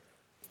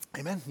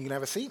Amen. You can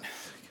have a seat.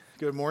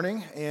 Good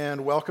morning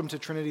and welcome to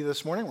Trinity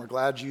this morning. We're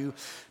glad you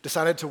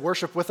decided to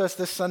worship with us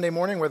this Sunday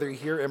morning, whether you're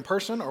here in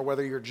person or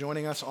whether you're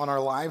joining us on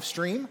our live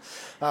stream.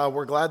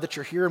 We're glad that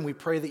you're here, and we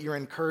pray that you're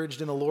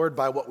encouraged in the Lord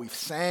by what we've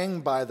sang,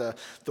 by the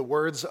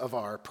words of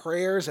our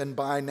prayers, and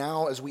by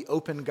now as we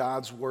open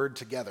God's Word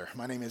together.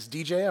 My name is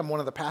DJ. I'm one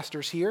of the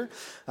pastors here.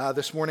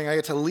 This morning I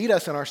get to lead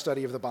us in our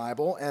study of the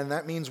Bible, and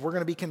that means we're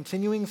going to be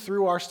continuing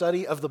through our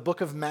study of the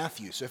book of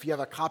Matthew. So if you have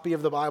a copy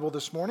of the Bible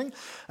this morning,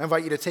 I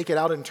invite you to take it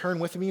out and turn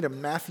with me to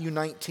Matthew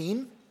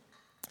 19.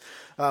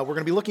 We're going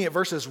to be looking at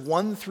verses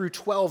 1 through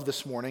 12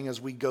 this morning as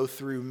we go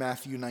through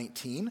Matthew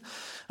 19.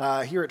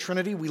 Here at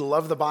Trinity, we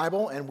love the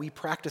Bible, and we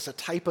practice a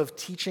type of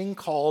teaching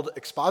called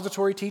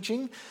expository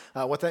teaching.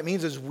 What that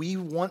means is we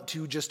want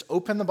to just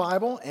open the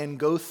Bible and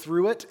go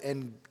through it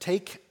and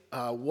take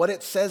what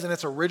it says in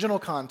its original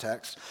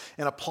context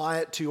and apply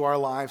it to our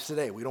lives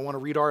today. We don't want to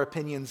read our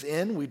opinions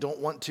in. We don't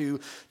want to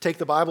take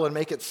the Bible and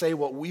make it say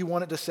what we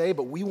want it to say,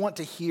 but we want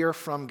to hear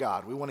from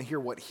God. We want to hear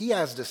what He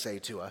has to say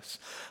to us,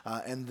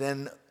 and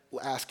then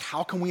ask,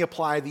 how can we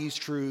apply these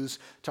truths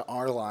to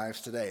our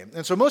lives today?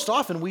 And so most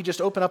often we just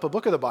open up a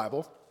book of the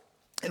Bible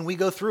and we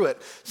go through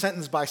it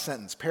sentence by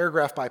sentence,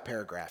 paragraph by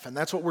paragraph. And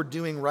that's what we're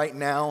doing right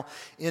now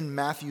in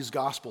Matthew's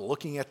gospel,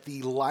 looking at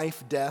the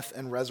life, death,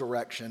 and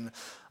resurrection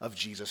of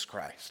Jesus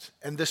Christ.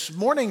 And this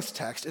morning's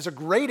text is a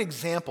great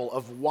example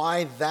of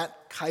why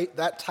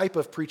that type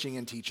of preaching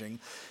and teaching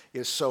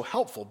is so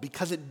helpful,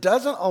 because it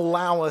doesn't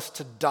allow us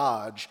to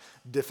dodge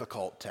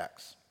difficult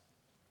texts.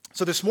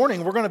 So this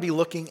morning we're going to be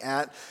looking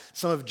at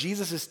some of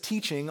Jesus'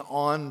 teaching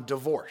on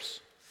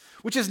divorce,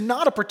 which is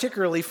not a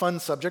particularly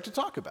fun subject to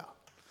talk about.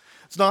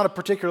 It's not a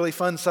particularly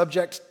fun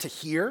subject to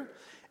hear,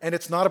 and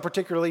it's not a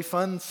particularly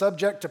fun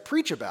subject to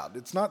preach about.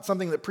 It's not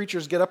something that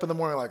preachers get up in the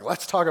morning like,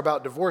 let's talk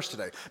about divorce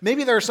today.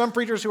 Maybe there are some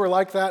preachers who are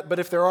like that, but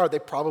if there are, they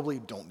probably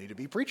don't need to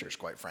be preachers,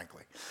 quite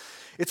frankly.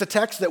 It's a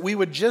text that we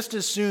would just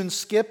as soon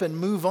skip and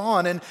move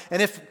on, and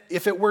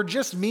if it were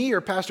just me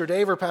or Pastor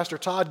Dave or Pastor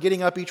Todd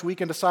getting up each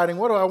week and deciding,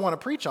 what do I want to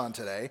preach on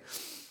today,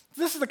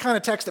 this is the kind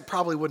of text that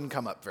probably wouldn't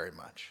come up very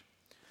much.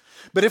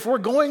 But if we're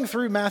going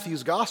through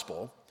Matthew's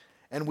gospel,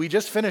 and we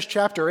just finished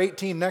chapter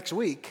 18 next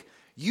week,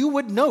 you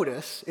would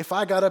notice if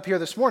I got up here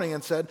this morning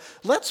and said,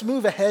 let's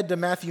move ahead to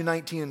Matthew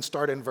 19 and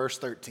start in verse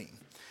 13,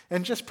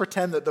 and just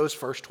pretend that those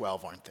first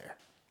 12 aren't there.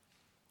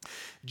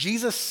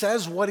 Jesus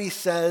says what he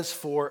says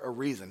for a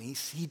reason.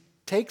 He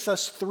takes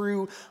us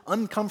through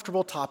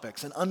uncomfortable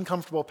topics and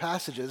uncomfortable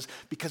passages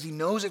because he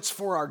knows it's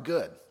for our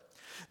good.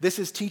 This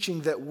is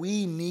teaching that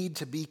we need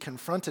to be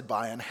confronted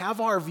by and have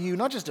our view,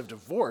 not just of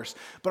divorce,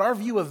 but our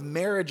view of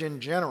marriage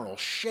in general,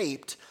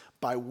 shaped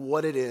by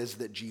what it is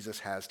that Jesus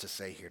has to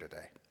say here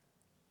today.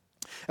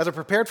 As I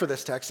prepared for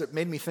this text, it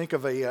made me think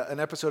of an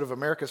episode of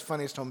America's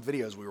Funniest Home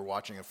Videos we were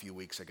watching a few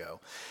weeks ago.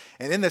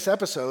 And in this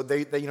episode,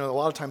 they a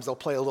lot of times they'll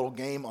play a little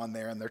game on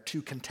there, and their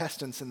two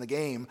contestants in the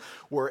game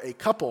were a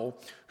couple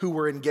who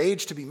were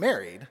engaged to be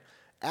married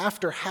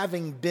after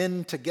having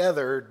been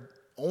together,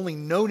 only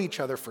known each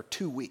other for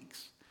 2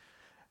 weeks.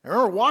 I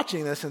remember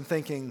watching this and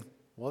thinking,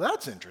 well,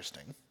 that's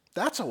interesting.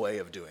 That's a way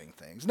of doing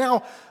things.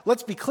 Now,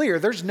 let's be clear,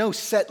 there's no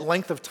set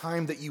length of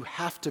time that you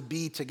have to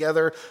be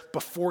together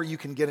before you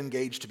can get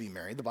engaged to be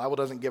married. The Bible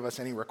doesn't give us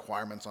any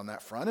requirements on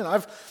that front. And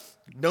I've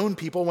known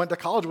people, went to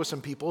college with some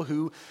people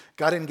who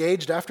got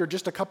engaged after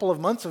just a couple of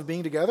months of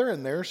being together,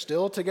 and they're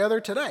still together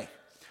today.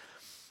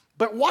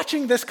 But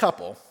watching this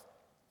couple,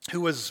 who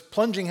was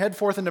plunging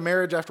headforth into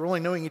marriage after only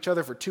knowing each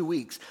other for 2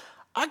 weeks,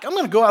 I'm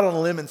going to go out on a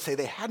limb and say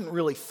they hadn't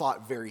really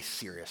thought very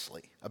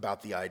seriously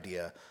about the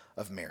idea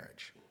of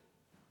marriage.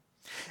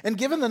 And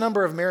given the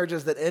number of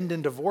marriages that end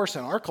in divorce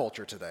in our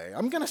culture today,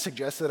 I'm going to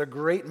suggest that a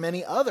great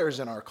many others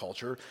in our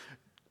culture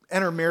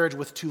enter marriage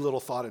with too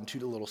little thought and too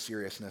little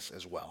seriousness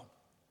as well.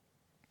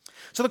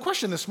 So the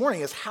question this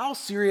morning is, how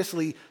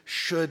seriously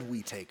should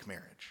we take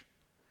marriage?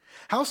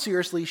 How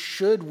seriously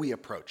should we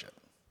approach it?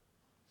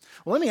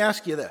 Well, let me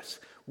ask you this.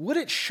 Would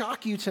it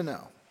shock you to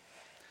know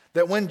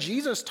that when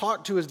Jesus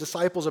talked to his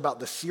disciples about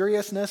the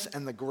seriousness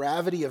and the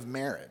gravity of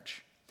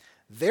marriage,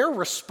 their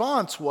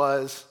response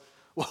was,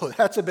 whoa,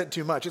 that's a bit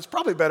too much. It's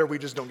probably better we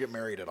just don't get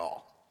married at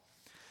all.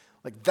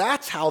 Like,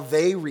 that's how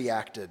they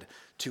reacted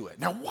to it.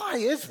 Now, why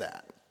is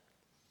that?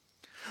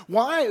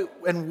 Why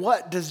and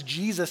what does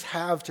Jesus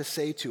have to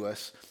say to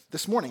us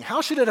this morning? How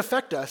should it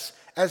affect us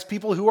as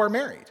people who are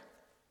married?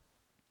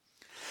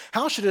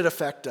 How should it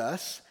affect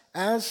us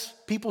as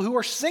people who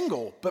are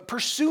single but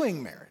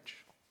pursuing marriage?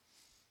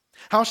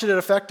 How should it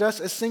affect us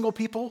as single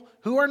people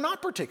who are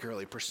not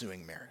particularly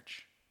pursuing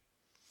marriage?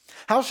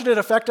 How should it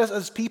affect us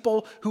as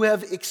people who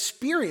have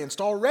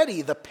experienced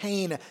already the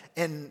pain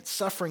and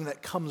suffering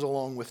that comes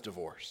along with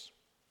divorce?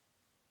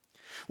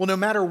 Well, no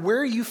matter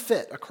where you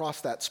fit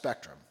across that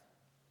spectrum,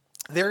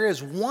 there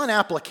is one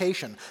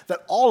application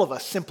that all of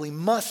us simply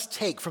must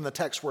take from the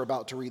text we're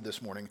about to read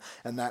this morning,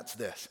 and that's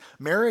this.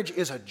 Marriage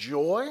is a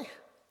joy,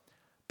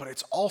 but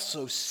it's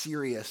also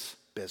serious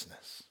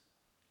business.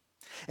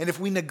 And if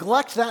we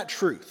neglect that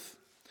truth,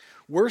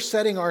 we're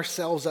setting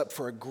ourselves up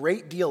for a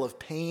great deal of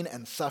pain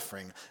and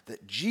suffering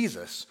that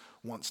Jesus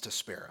wants to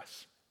spare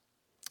us.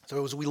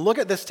 So as we look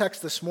at this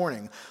text this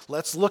morning,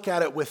 let's look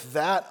at it with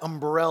that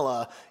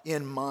umbrella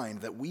in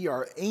mind, that we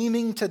are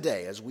aiming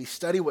today, as we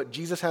study what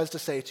Jesus has to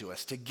say to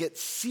us, to get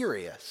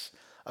serious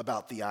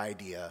about the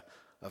idea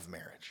of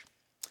marriage.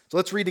 So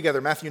let's read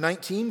together Matthew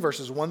 19,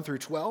 verses 1 through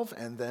 12,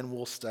 and then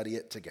we'll study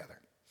it together.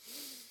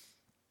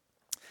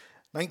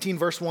 19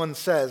 verse 1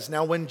 says,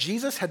 "Now when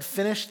Jesus had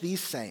finished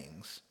these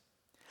sayings,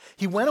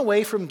 he went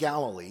away from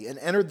Galilee and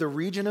entered the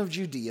region of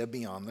Judea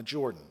beyond the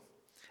Jordan.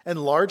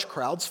 And large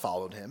crowds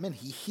followed him, and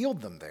he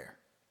healed them there.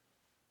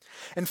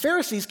 And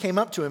Pharisees came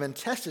up to him and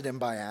tested him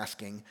by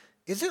asking,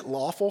 'Is it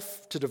lawful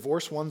to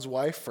divorce one's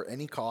wife for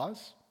any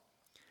cause?'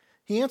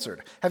 He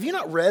answered, 'Have you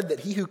not read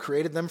that he who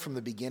created them from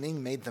the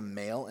beginning made them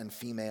male and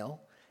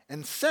female,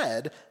 and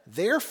said,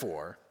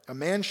 Therefore a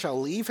man shall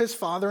leave his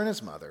father and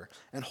his mother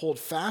and hold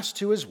fast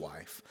to his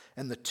wife,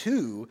 and the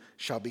two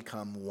shall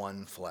become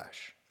one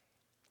flesh.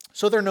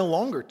 So they're no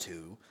longer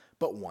two,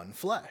 but one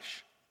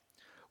flesh.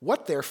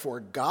 What therefore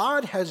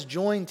God has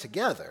joined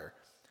together,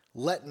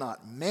 let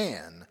not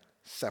man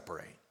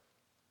separate.'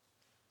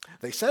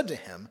 They said to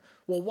him,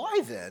 'Well,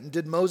 why then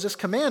did Moses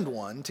command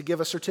one to give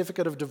a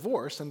certificate of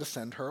divorce and to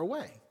send her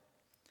away?'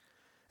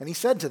 And he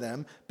said to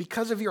them,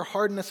 'Because of your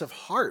hardness of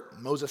heart,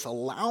 Moses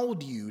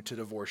allowed you to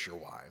divorce your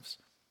wives.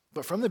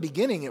 But from the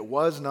beginning it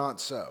was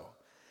not so.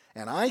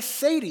 And I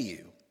say to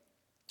you,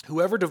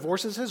 whoever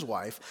divorces his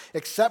wife,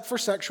 except for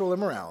sexual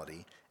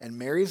immorality, and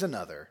marries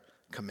another,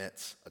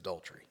 commits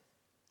adultery.'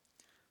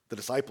 The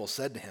disciples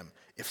said to him,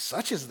 'If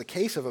such is the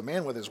case of a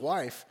man with his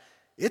wife,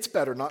 it's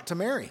better not to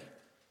marry.'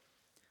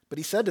 But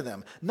he said to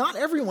them, 'Not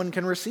everyone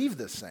can receive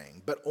this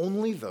saying, but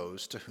only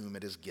those to whom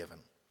it is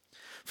given.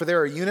 For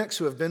there are eunuchs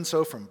who have been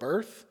so from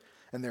birth,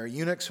 and there are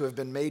eunuchs who have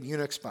been made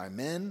eunuchs by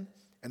men,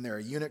 and there are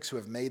eunuchs who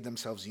have made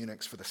themselves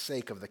eunuchs for the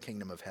sake of the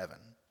kingdom of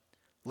heaven.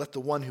 Let the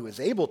one who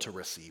is able to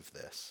receive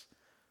this,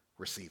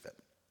 receive it.'"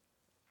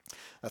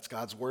 That's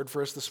God's word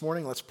for us this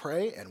morning. Let's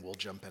pray, and we'll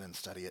jump in and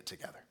study it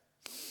together.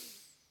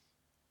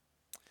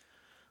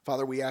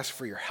 Father, we ask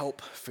for your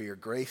help, for your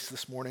grace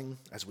this morning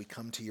as we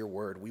come to your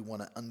word. We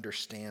want to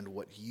understand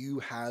what you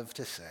have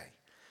to say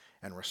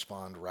and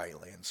respond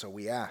rightly. And so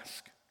we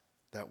ask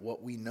that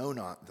what we know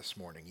not this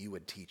morning, you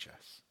would teach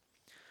us.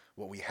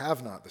 What we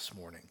have not this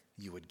morning,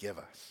 you would give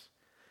us.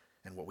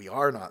 And what we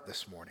are not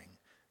this morning,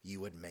 you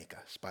would make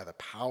us by the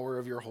power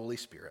of your Holy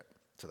Spirit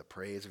to the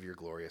praise of your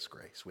glorious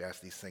grace. We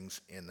ask these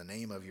things in the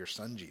name of your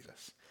Son,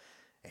 Jesus.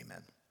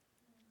 Amen.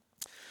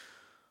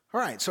 All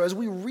right, so as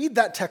we read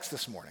that text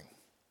this morning,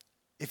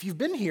 if you've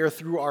been here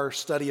through our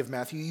study of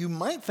Matthew, you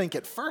might think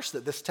at first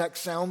that this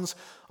text sounds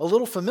a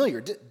little familiar.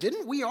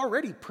 Didn't we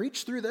already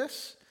preach through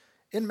this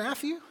in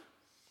Matthew?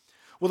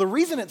 Well, the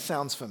reason it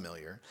sounds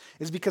familiar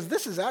is because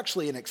this is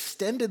actually an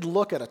extended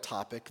look at a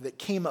topic that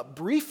came up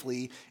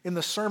briefly in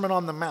the Sermon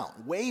on the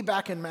Mount, way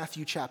back in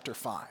Matthew chapter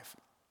 5.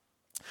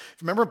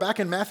 Remember back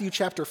in Matthew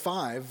chapter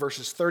 5,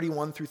 verses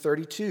 31 through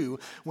 32,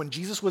 when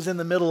Jesus was in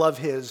the middle of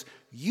his,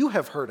 "You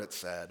have heard it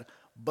said,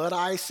 but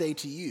I say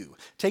to you,"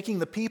 taking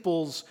the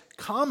people's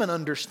common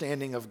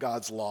understanding of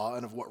God's law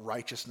and of what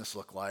righteousness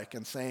looked like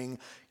and saying,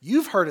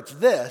 "You've heard it's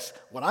this,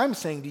 what I'm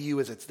saying to you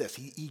is it's this."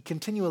 He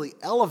continually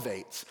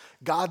elevates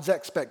God's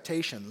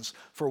expectations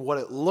for what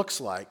it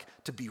looks like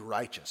to be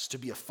righteous, to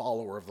be a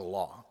follower of the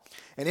law.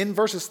 And in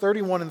verses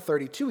 31 and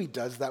 32, he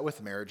does that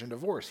with marriage and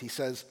divorce. He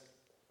says,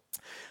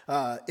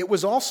 "It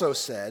was also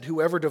said,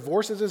 whoever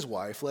divorces his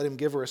wife, let him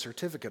give her a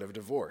certificate of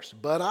divorce.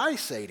 But I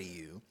say to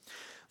you,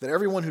 that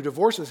everyone who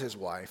divorces his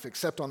wife,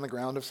 except on the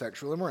ground of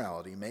sexual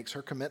immorality, makes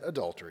her commit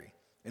adultery,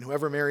 and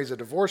whoever marries a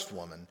divorced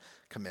woman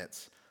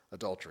commits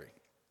adultery."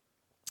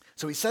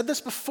 So he said this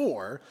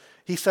before.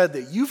 He said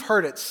that you've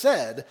heard it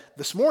said.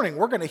 This morning,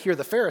 we're going to hear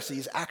the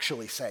Pharisees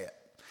actually say it.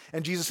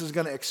 And Jesus is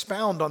going to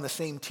expound on the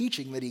same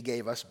teaching that he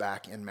gave us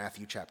back in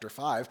Matthew chapter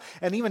 5,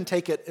 and even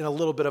take it in a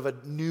little bit of a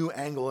new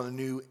angle and a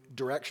new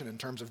direction in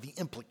terms of the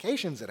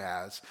implications it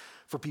has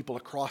for people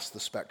across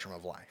the spectrum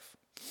of life.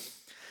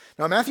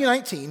 Now, in Matthew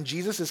 19,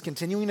 Jesus is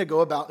continuing to go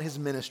about his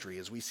ministry,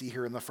 as we see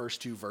here in the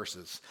first two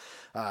verses.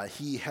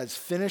 He has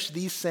finished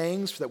these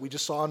sayings that we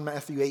just saw in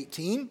Matthew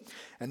 18,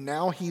 and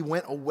now he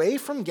went away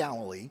from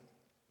Galilee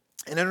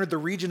and entered the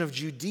region of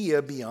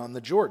Judea beyond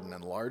the Jordan,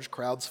 and large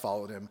crowds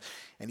followed him,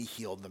 and he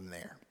healed them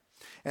there.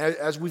 And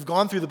as we've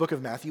gone through the book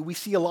of Matthew, we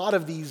see a lot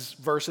of these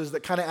verses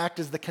that kind of act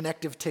as the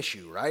connective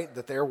tissue, right?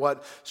 That they're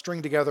what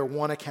string together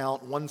one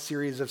account, one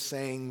series of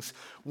sayings,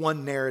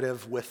 one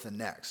narrative with the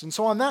next. And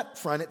so on that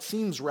front, it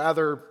seems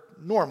rather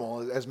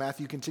normal as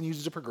Matthew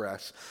continues to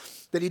progress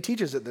that he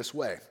teaches it this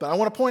way. But I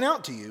want to point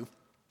out to you,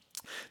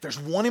 there's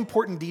one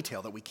important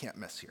detail that we can't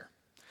miss here.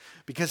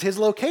 Because his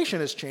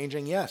location is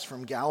changing, yes,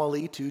 from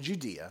Galilee to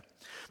Judea,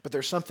 but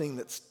there's something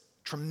that's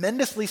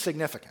tremendously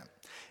significant.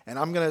 And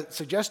I'm going to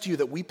suggest to you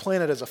that we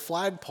plant it as a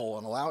flagpole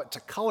and allow it to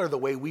color the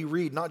way we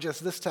read not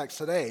just this text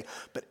today,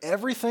 but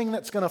everything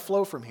that's going to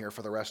flow from here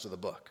for the rest of the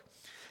book.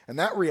 And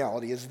that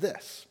reality is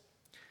this.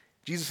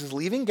 Jesus is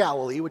leaving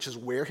Galilee, which is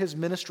where his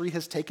ministry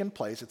has taken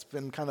place. It's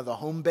been kind of the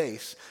home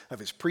base of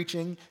his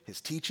preaching,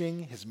 his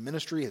teaching, his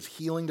ministry, his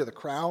healing to the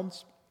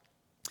crowds.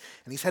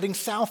 And he's heading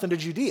south into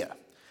Judea.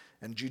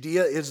 And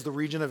Judea is the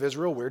region of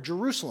Israel where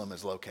Jerusalem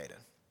is located.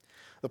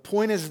 The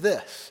point is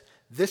this: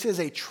 this is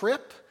a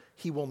trip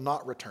he will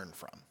not return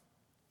from.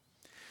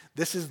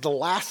 This is the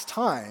last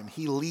time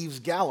he leaves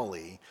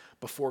Galilee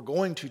before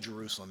going to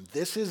Jerusalem.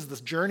 This is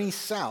the journey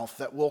south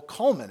that will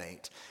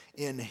culminate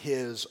in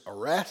his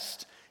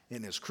arrest,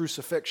 in his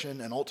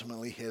crucifixion, and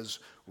ultimately his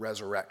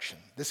resurrection.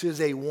 This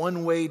is a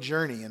one-way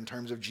journey in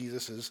terms of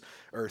Jesus'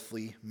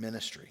 earthly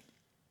ministry.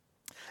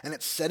 And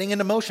it's setting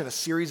into motion a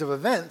series of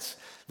events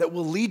that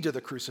will lead to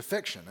the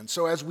crucifixion. And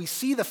so as we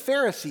see the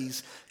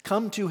Pharisees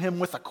come to him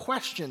with a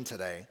question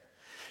today,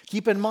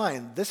 keep in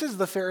mind, this is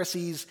the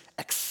Pharisees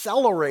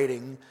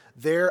accelerating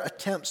their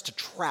attempts to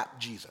trap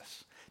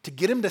Jesus, to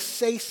get him to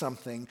say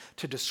something,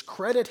 to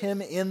discredit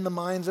him in the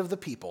minds of the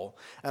people,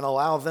 and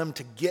allow them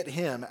to get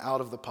him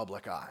out of the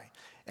public eye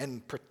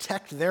and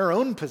protect their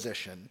own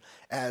position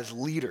as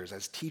leaders,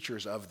 as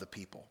teachers of the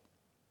people.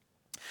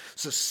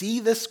 So see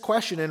this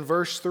question in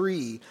verse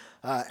 3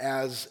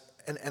 as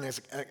an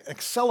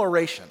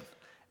acceleration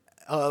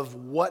of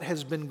what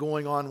has been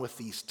going on with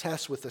these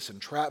tests, with this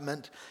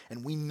entrapment.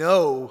 And we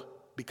know,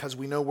 because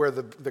we know where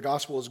the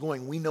gospel is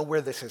going, we know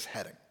where this is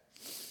heading.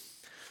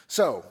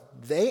 So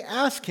they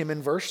ask him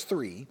in verse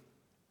 3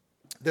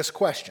 this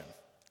question: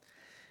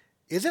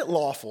 is it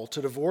lawful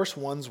to divorce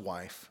one's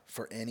wife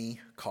for any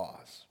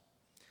cause?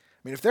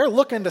 I mean, if they're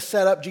looking to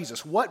set up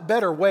Jesus, what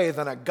better way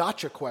than a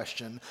gotcha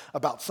question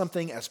about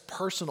something as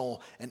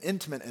personal and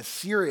intimate as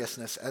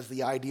seriousness as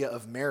the idea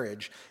of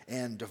marriage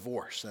and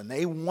divorce? And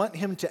they want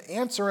him to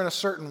answer in a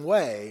certain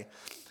way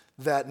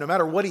that no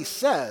matter what he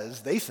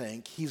says, they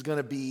think he's going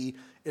to be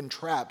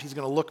entrapped. He's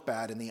going to look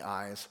bad in the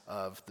eyes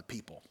of the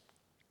people.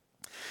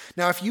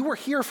 Now, if you were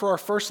here for our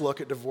first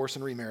look at divorce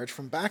and remarriage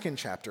from back in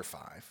chapter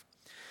 5,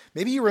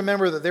 maybe you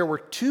remember that there were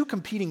two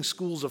competing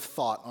schools of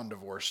thought on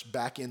divorce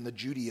back in the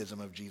Judaism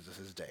of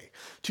Jesus' day.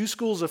 Two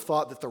schools of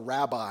thought that the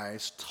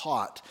rabbis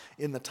taught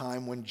in the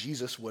time when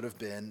Jesus would have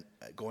been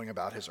going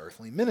about his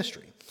earthly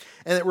ministry.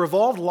 And it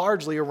revolved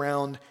largely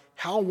around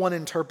how one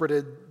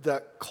interpreted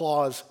the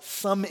clause,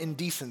 some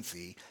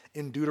indecency,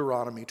 in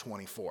Deuteronomy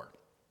 24.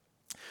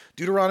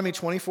 Deuteronomy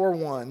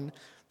 24:1,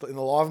 in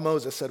the law of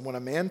Moses, said, when a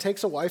man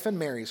takes a wife and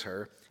marries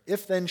her,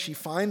 if then she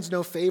finds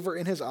no favor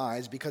in his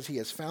eyes because he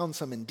has found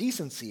some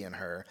indecency in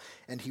her,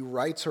 and he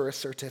writes her a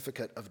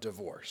certificate of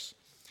divorce.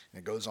 And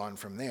it goes on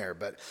from there.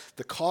 But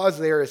the cause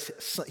there is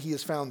he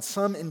has found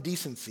some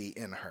indecency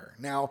in her.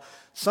 Now,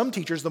 some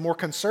teachers, the more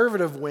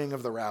conservative wing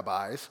of the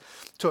rabbis,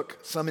 took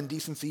some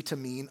indecency to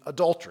mean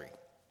adultery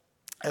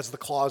as the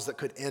clause that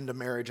could end a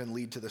marriage and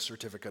lead to the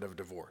certificate of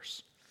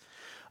divorce.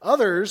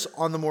 Others,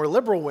 on the more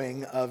liberal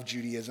wing of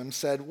Judaism,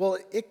 said, well,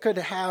 it could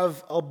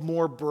have a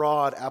more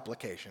broad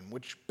application,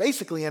 which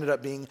basically ended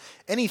up being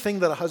anything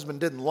that a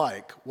husband didn't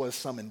like was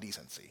some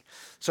indecency.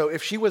 So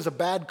if she was a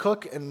bad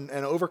cook and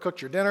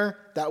overcooked your dinner,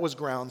 that was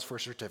grounds for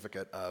a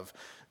certificate of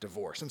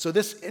divorce. And so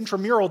this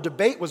intramural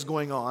debate was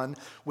going on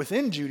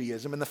within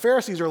Judaism, and the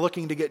Pharisees are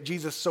looking to get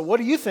Jesus, so what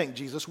do you think,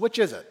 Jesus? Which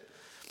is it?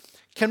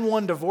 Can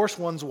one divorce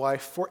one's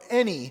wife for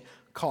any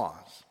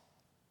cause?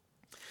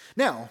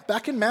 Now,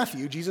 back in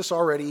Matthew, Jesus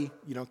already,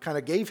 kind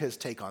of gave his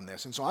take on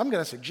this. And so I'm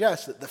going to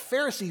suggest that the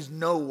Pharisees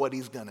know what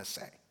he's going to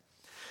say.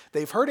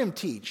 They've heard him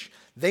teach.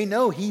 They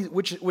know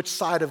which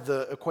side of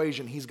the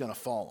equation he's going to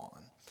fall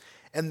on.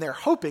 And they're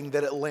hoping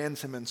that it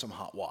lands him in some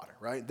hot water,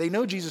 right? They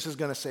know Jesus is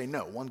going to say,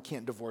 no, one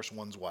can't divorce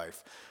one's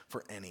wife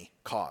for any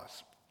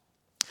cause.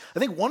 I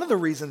think one of the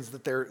reasons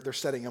that they're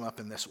setting him up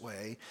in this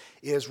way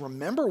is,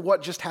 remember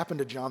what just happened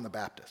to John the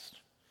Baptist,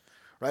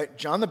 right?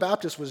 John the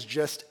Baptist was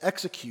just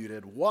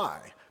executed.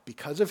 Why?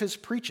 Because of his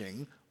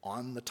preaching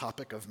on the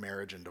topic of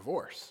marriage and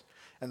divorce.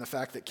 And the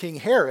fact that King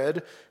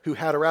Herod, who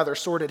had a rather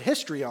sordid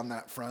history on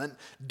that front,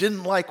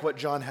 didn't like what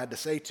John had to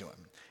say to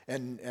him.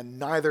 And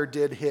neither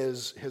did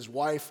his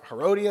wife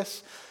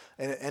Herodias,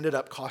 and it ended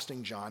up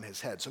costing John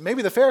his head. So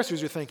maybe the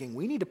Pharisees are thinking,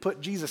 we need to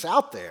put Jesus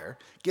out there,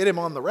 get him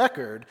on the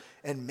record,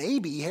 and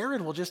maybe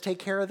Herod will just take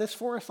care of this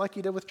for us like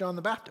he did with John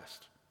the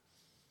Baptist.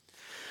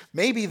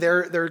 Maybe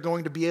they're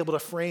going to be able to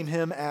frame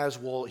him as,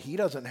 well, he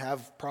doesn't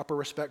have proper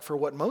respect for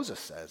what Moses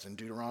says in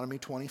Deuteronomy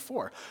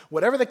 24.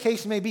 Whatever the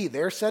case may be,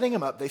 they're setting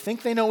him up. They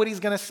think they know what he's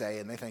going to say,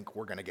 and they think,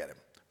 we're going to get him.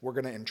 We're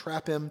going to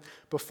entrap him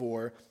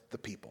before the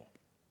people.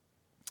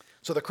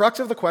 So the crux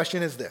of the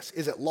question is this: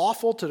 is it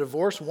lawful to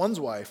divorce one's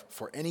wife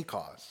for any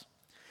cause?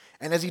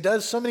 And as he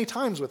does so many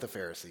times with the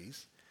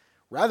Pharisees,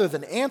 rather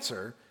than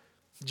answer,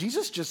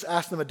 Jesus just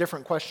asks them a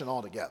different question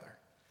altogether.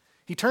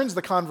 He turns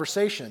the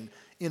conversation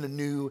in a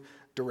new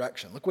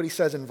direction. Look what he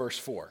says in verse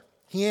 4.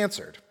 He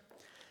answered,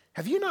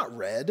 have you not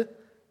read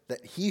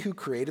that he who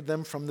created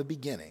them from the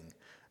beginning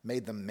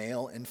made them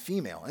male and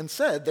female, and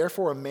said,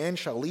 therefore a man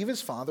shall leave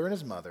his father and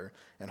his mother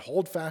and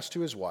hold fast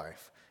to his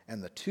wife,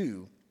 and the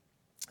two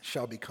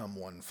shall become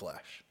one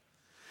flesh.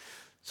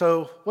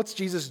 So what's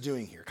Jesus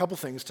doing here? A couple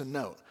things to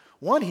note.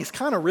 One, he's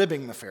kind of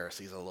ribbing the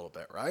Pharisees a little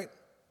bit, right?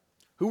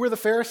 Who were the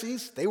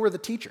Pharisees? They were the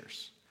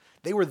teachers.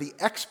 They were the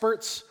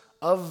experts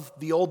of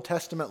the Old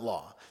Testament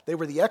law. They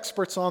were the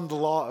experts on the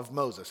law of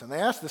Moses. And they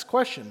asked this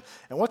question,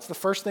 and what's the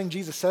first thing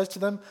Jesus says to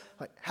them?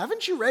 Like,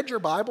 haven't you read your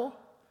Bible?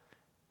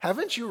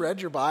 Haven't you read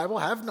your Bible?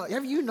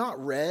 Have you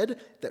not read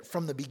that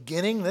from the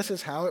beginning this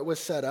is how it was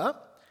set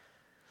up?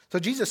 So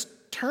Jesus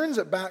turns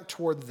it back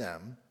toward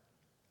them,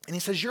 and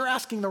he says, you're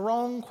asking the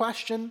wrong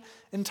question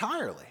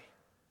entirely.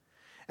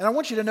 And I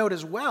want you to note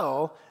as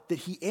well that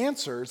he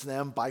answers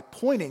them by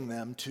pointing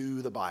them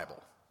to the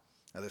Bible.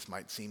 Now, this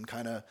might seem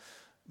kind of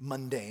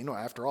mundane.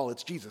 After all,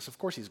 it's Jesus. Of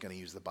course he's going to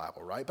use the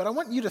Bible, right? But I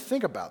want you to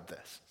think about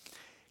this.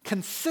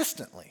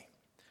 Consistently,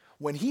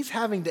 when he's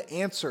having to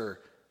answer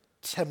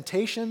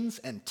temptations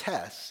and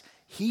tests,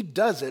 he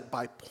does it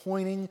by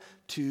pointing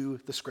to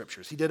the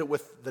Scriptures. He did it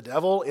with the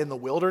devil in the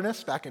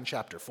wilderness back in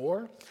chapter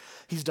 4.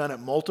 He's done it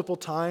multiple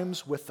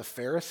times with the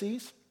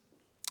Pharisees.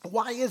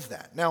 Why is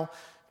that? Now,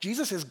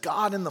 Jesus is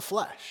God in the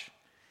flesh.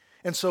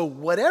 And so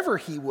whatever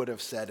he would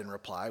have said in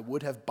reply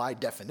would have, by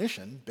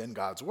definition, been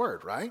God's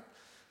word, right?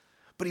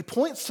 But he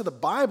points to the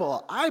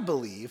Bible, I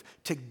believe,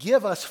 to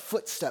give us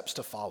footsteps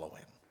to follow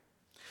him.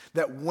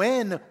 That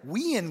when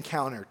we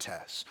encounter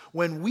tests,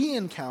 when we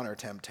encounter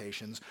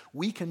temptations,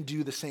 we can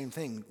do the same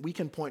thing. We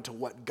can point to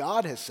what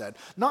God has said,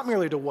 not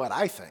merely to what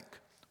I think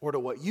or to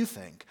what you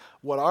think,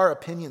 what our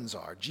opinions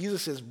are.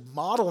 Jesus is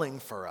modeling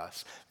for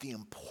us the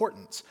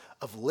importance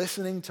of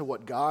listening to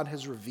what God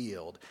has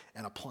revealed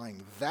and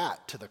applying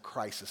that to the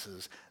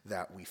crises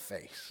that we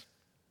face.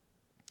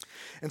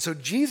 And so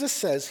Jesus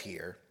says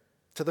here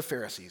to the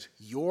Pharisees,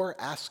 you're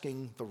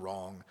asking the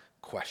wrong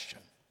question.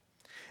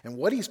 And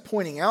what he's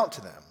pointing out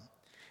to them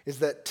is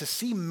that to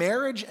see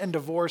marriage and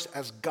divorce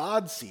as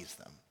God sees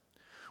them,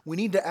 we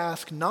need to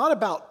ask not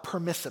about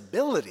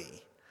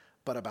permissibility,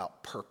 but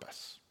about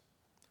purpose.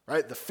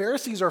 Right? The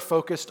Pharisees are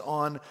focused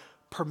on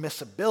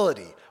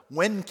permissibility.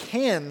 When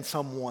can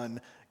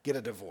someone get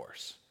a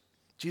divorce?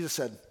 Jesus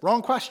said,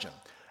 wrong question.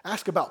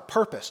 Ask about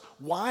purpose.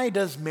 Why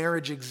does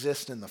marriage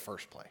exist in the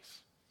first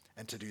place?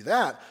 And to do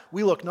that,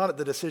 we look not at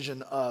the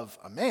decision of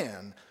a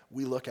man,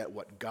 we look at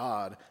what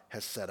God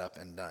has set up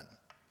and done.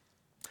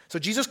 So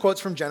Jesus quotes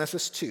from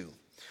Genesis 2,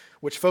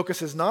 which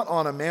focuses not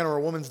on a man or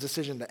a woman's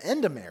decision to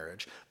end a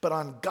marriage, but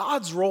on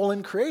God's role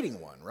in creating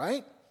one,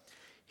 right?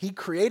 He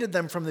created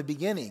them from the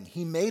beginning.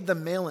 He made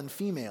them male and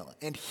female.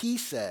 And he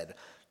said,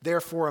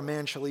 therefore a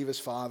man shall leave his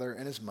father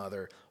and his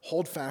mother,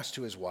 hold fast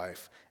to his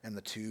wife, and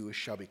the two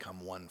shall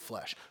become one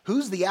flesh.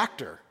 Who's the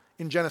actor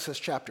in Genesis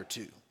chapter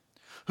 2?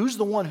 Who's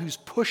the one who's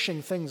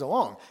pushing things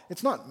along?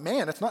 It's not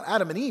man, it's not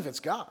Adam and Eve, it's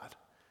God.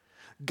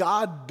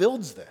 God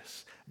builds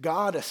this.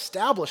 God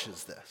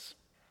establishes this.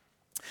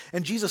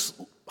 And Jesus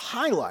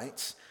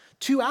highlights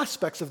two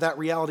aspects of that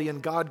reality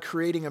in God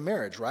creating a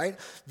marriage, right?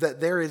 That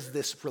there is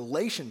this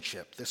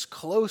relationship, this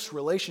close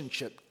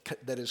relationship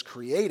that is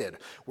created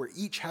where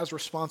each has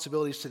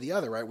responsibilities to the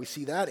other, right? We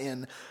see that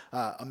in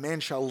a man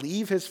shall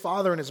leave his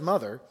father and his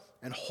mother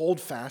and hold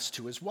fast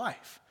to his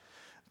wife.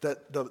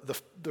 That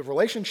the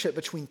relationship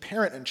between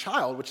parent and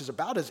child, which is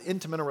about as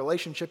intimate a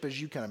relationship as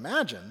you can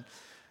imagine,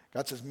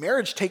 God says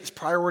marriage takes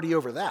priority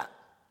over that.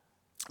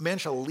 A man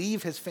shall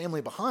leave his family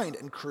behind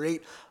and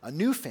create a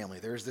new family.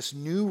 There's this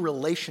new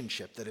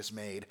relationship that is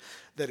made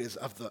that is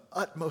of the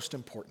utmost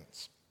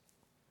importance.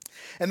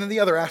 And then the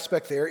other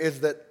aspect there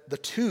is that the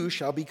two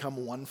shall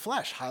become one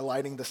flesh,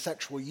 highlighting the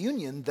sexual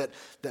union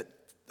that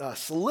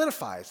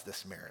solidifies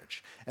this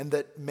marriage and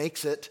that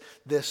makes it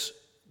this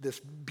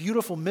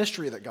beautiful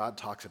mystery that God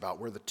talks about,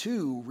 where the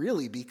two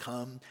really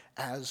become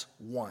as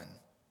one.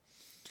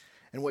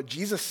 And what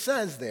Jesus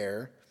says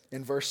there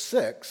in verse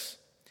 6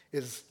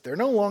 is they're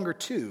no longer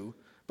two,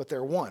 but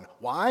they're one.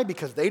 Why?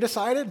 Because they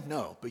decided?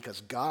 No,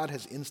 because God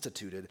has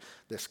instituted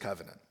this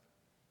covenant.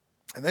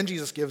 And then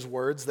Jesus gives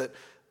words that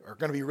are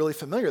going to be really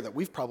familiar, that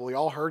we've probably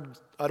all heard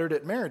uttered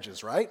at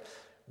marriages, right?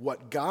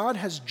 What God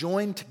has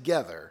joined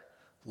together,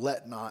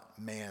 let not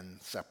man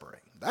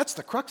separate. That's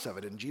the crux of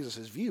it in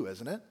Jesus' view,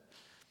 isn't it?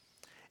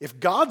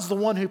 If God's the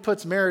one who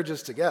puts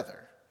marriages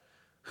together,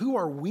 who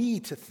are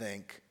we to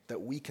think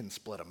that we can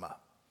split them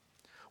up?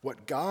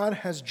 What God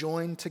has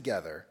joined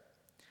together,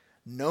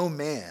 no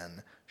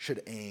man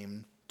should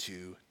aim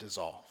to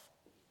dissolve.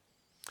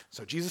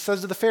 So Jesus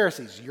says to the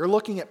Pharisees, you're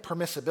looking at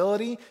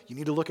permissibility, you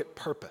need to look at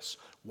purpose.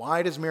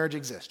 Why does marriage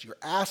exist? You're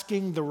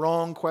asking the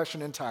wrong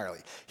question entirely.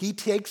 He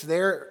takes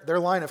their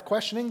line of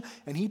questioning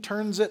and he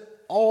turns it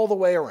all the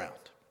way around.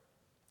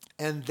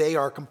 And they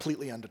are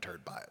completely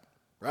undeterred by it,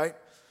 right?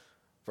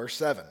 Verse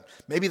 7,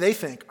 maybe they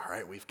think, all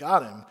right, we've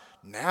got him.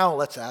 Now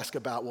let's ask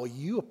about, well,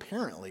 you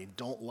apparently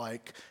don't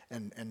like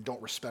and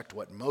don't respect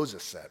what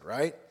Moses said,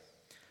 right?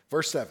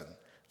 Verse 7,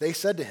 they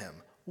said to him,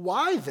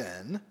 why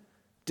then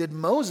did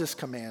Moses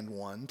command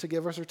one to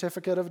give a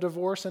certificate of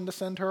divorce and to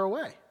send her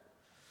away?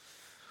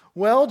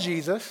 Well,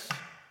 Jesus,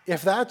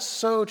 if that's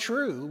so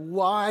true,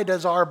 why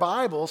does our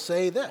Bible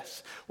say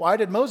this? Why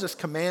did Moses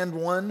command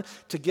one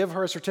to give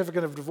her a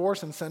certificate of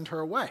divorce and send her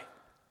away?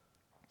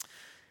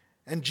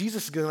 And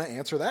Jesus is going to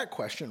answer that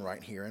question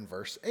right here in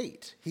verse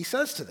 8. He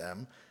says to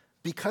them,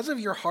 because of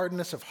your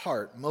hardness of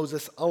heart,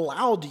 Moses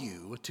allowed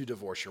you to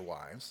divorce your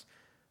wives,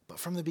 but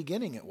from the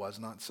beginning it was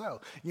not so.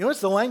 You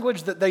notice the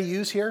language that they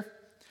use here?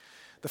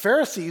 The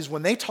Pharisees,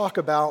 when they talk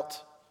about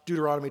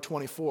Deuteronomy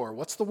 24,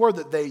 what's the word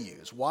that they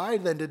use? Why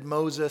then did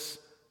Moses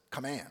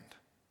command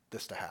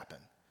this to happen?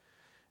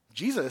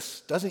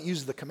 Jesus doesn't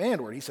use the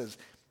command word. He says,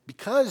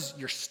 because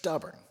you're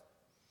stubborn,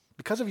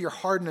 because of your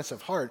hardness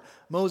of heart,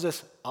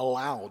 Moses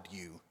allowed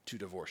you to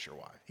divorce your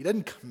wife. He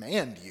didn't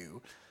command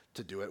you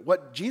to do it.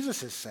 What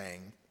Jesus is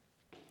saying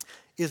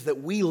is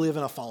that we live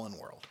in a fallen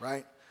world,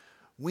 right?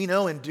 We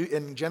know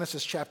in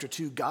Genesis chapter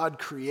 2, God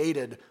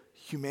created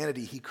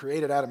humanity. He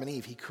created Adam and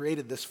Eve. He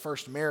created this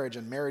first marriage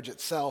and marriage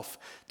itself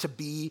to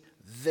be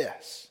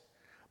this.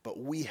 But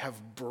we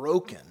have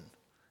broken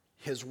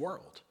his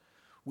world.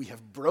 We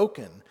have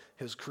broken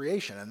his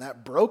creation. And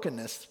that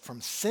brokenness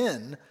from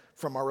sin,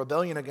 from our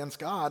rebellion against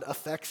God,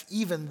 affects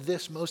even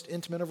this most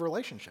intimate of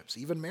relationships,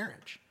 even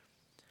marriage.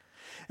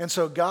 And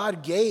so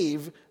God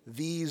gave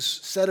these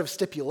set of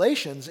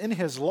stipulations in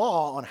his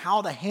law on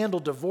how to handle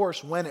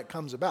divorce when it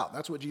comes about.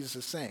 That's what Jesus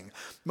is saying.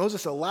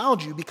 Moses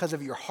allowed you because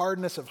of your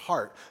hardness of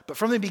heart. But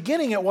from the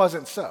beginning, it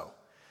wasn't so.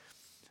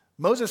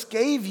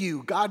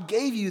 God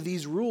gave you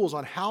these rules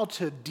on how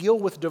to deal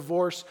with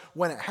divorce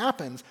when it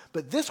happens,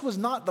 but this was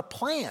not the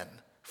plan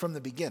from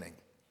the beginning.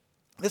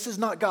 This is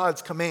not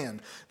God's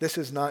command. This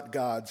is not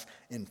God's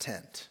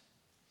intent.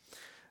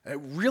 A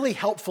really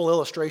helpful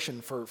illustration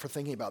for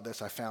thinking about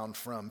this I found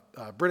from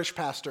British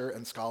pastor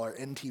and scholar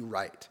N.T.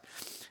 Wright.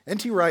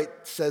 N.T. Wright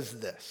says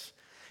this.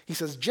 He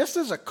says, just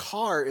as a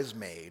car is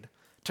made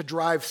to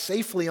drive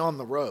safely on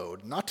the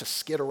road, not to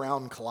skid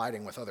around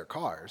colliding with other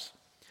cars,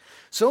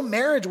 so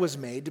marriage was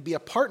made to be a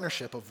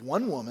partnership of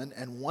one woman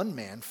and one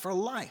man for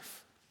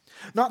life,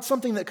 not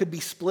something that could be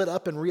split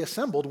up and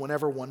reassembled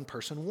whenever one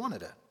person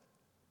wanted it.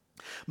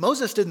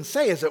 Moses didn't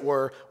say, as it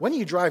were, when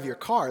you drive your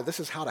car, this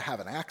is how to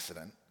have an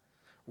accident.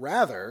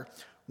 Rather,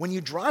 when you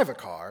drive a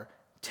car,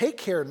 take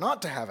care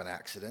not to have an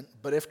accident,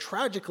 but if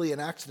tragically an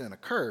accident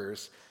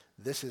occurs,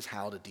 this is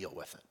how to deal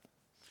with it.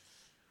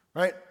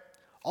 Right?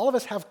 All of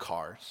us have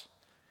cars,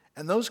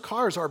 and those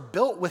cars are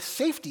built with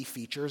safety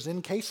features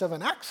in case of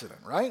an accident,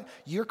 right?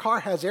 Your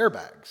car has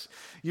airbags.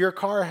 Your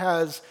car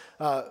has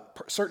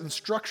certain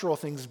structural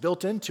things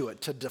built into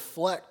it to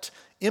deflect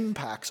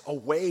impacts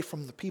away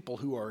from the people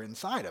who are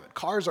inside of it.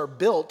 Cars are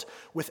built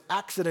with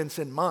accidents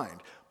in mind,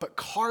 but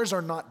cars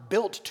are not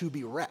built to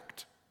be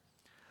wrecked.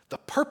 The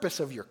purpose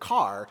of your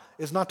car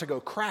is not to go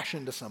crash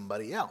into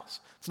somebody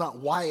else. It's not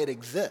why it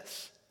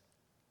exists.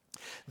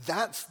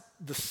 That's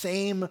the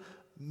same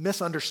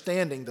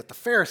misunderstanding that the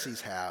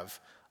Pharisees have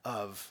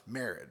of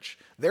marriage.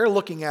 They're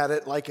looking at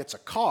it like it's a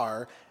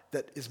car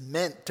that is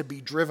meant to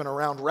be driven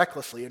around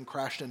recklessly and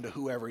crashed into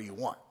whoever you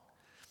want.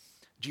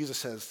 Jesus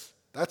says,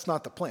 that's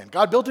not the plan.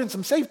 God built in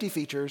some safety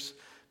features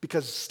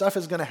because stuff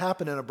is going to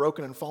happen in a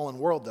broken and fallen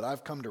world that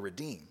I've come to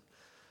redeem.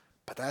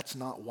 But that's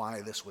not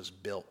why this was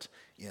built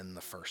in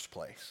the first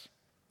place.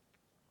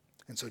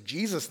 And so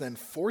Jesus then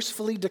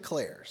forcefully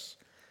declares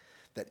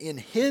that in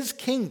his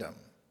kingdom,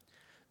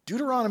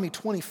 Deuteronomy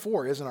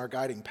 24 isn't our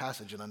guiding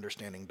passage in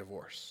understanding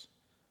divorce.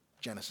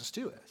 Genesis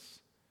 2 is.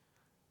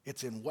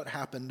 It's in what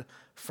happened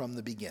from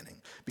the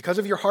beginning. Because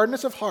of your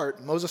hardness of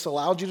heart, Moses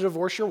allowed you to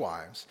divorce your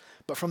wives,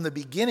 but from the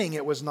beginning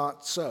it was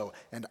not so.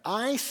 And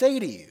I say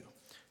to you,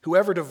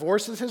 whoever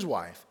divorces his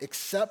wife,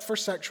 except for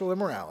sexual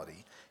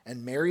immorality,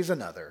 and marries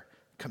another,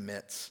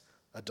 commits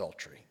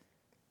adultery.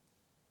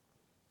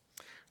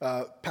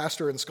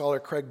 Pastor and scholar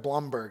Craig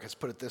Blomberg has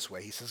put it this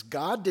way. He says,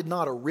 God did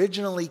not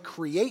originally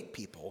create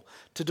people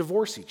to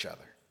divorce each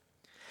other,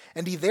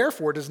 and he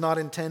therefore does not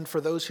intend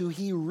for those who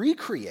he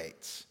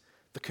recreates,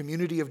 the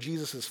community of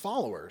Jesus'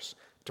 followers,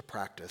 to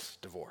practice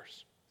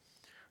divorce.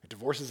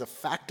 Divorce is a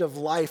fact of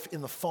life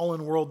in the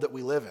fallen world that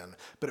we live in,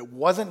 but it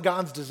wasn't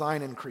God's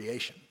design in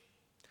creation.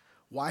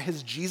 Why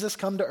has Jesus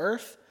come to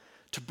earth?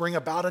 To bring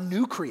about a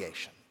new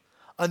creation,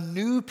 a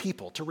new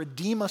people, to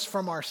redeem us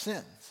from our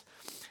sins.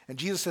 And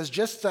Jesus says,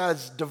 just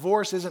as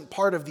divorce isn't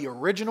part of the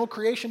original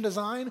creation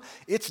design,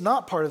 it's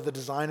not part of the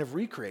design of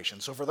recreation.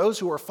 So for those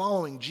who are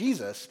following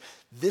Jesus,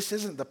 this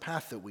isn't the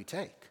path that we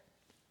take.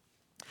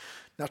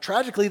 Now,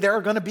 tragically, there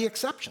are going to be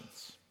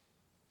exceptions,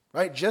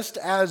 right? Just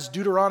as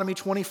Deuteronomy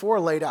 24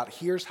 laid out,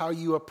 here's how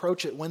you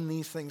approach it when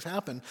these things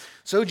happen.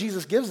 So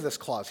Jesus gives this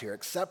clause here,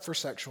 except for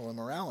sexual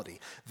immorality.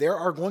 There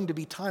are going to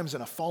be times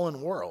in a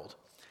fallen world,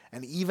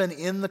 and even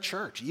in the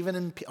church,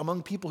 even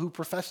among people who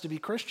profess to be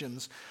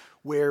Christians,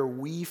 where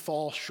we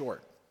fall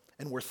short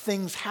and where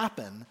things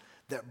happen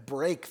that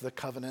break the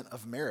covenant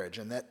of marriage,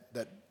 and that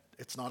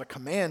it's not a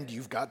command,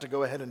 you've got to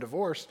go ahead and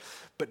divorce,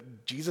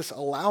 but Jesus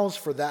allows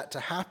for that to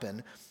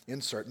happen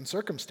in certain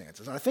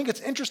circumstances. And I think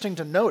it's interesting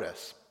to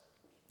notice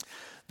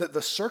that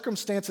the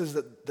circumstances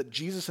that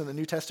Jesus in the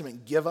New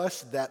Testament give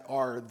us that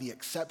are the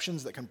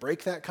exceptions that can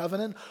break that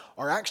covenant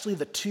are actually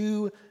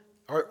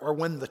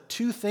when the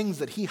two things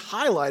that he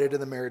highlighted in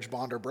the marriage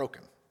bond are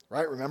broken.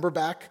 Right? Remember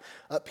back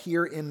up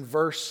here in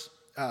verse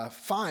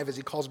 5, as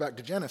he calls back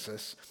to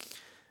Genesis,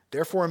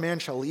 therefore a man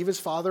shall leave his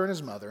father and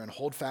his mother and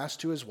hold fast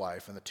to his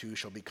wife, and the two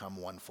shall become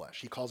one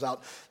flesh. He calls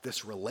out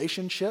this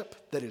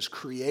relationship that is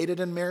created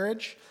in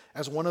marriage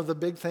as one of the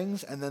big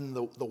things, and then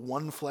the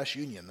one flesh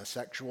union, the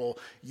sexual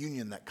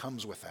union that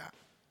comes with that.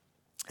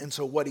 And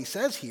so what he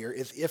says here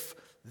is if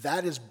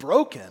that is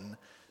broken,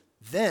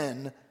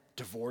 then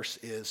divorce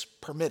is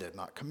permitted,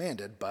 not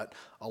commanded, but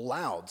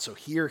allowed. So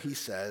here he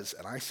says,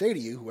 and I say to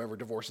you, whoever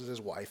divorces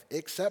his wife,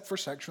 except for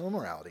sexual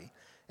immorality,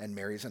 and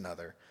marries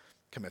another,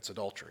 commits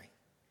adultery.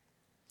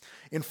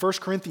 In 1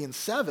 Corinthians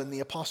 7,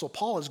 the Apostle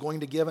Paul is going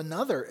to give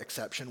another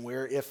exception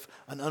where if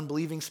an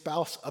unbelieving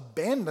spouse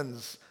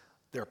abandons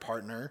their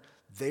partner,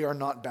 they are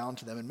not bound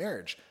to them in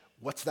marriage.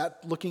 What's that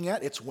looking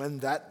at? It's when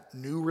that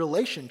new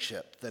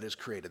relationship that is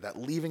created,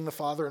 that leaving the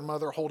father and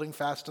mother, holding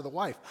fast to the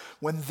wife,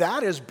 when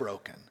that is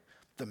broken,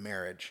 the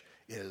marriage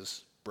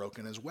is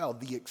broken as well.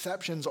 The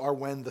exceptions are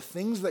when the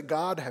things that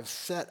God has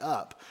set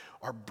up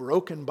are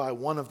broken by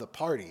one of the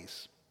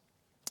parties.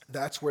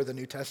 That's where the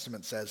New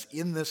Testament says,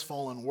 in this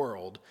fallen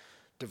world,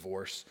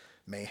 divorce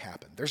may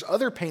happen. There's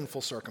other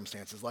painful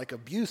circumstances like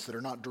abuse that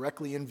are not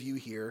directly in view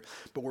here,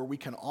 but where we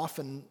can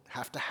often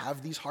have to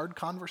have these hard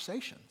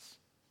conversations.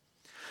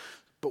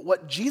 But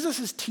what Jesus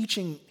is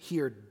teaching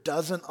here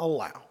doesn't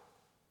allow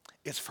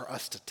is for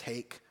us to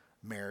take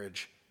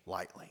marriage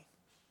lightly.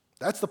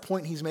 That's the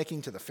point he's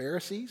making to the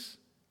Pharisees.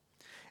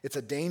 It's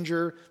a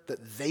danger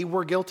that they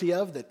were guilty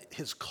of, that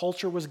his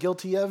culture was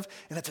guilty of,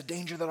 and it's a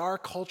danger that our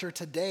culture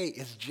today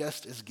is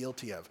just as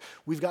guilty of.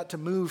 We've got to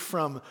move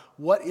from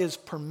what is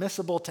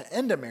permissible to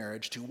end a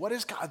marriage to what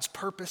is God's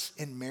purpose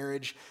in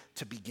marriage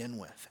to begin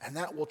with. And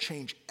that will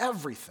change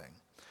everything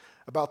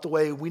about the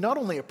way we not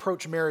only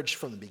approach marriage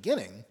from the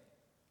beginning,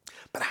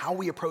 but how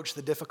we approach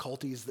the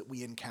difficulties that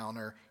we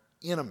encounter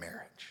in a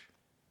marriage.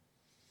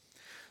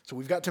 So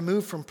we've got to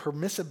move from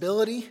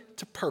permissibility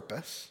to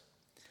purpose,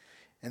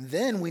 and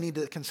then we need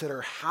to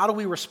consider how do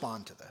we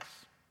respond to this?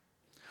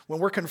 When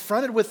we're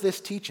confronted with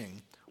this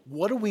teaching,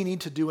 what do we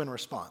need to do in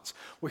response?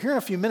 Well, here in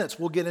a few minutes,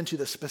 we'll get into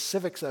the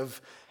specifics of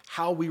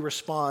how we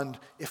respond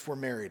if we're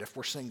married, if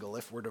we're single,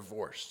 if we're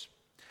divorced.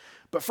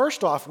 But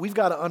first off, we've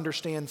got to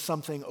understand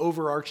something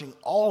overarching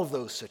all of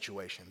those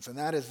situations, and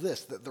that is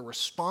this, that the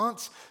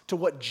response to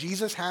what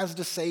Jesus has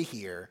to say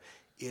here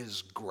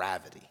is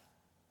gravity,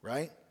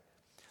 right?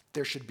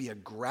 There should be a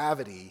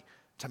gravity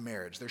to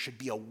marriage. There should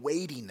be a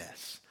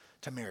weightiness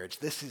to marriage.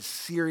 This is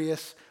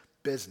serious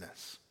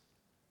business.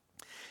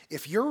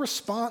 If your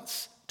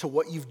response to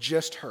what you've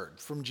just heard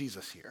from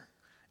Jesus here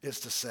is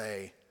to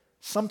say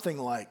something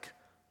like,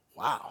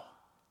 wow,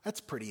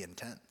 that's pretty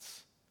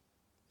intense,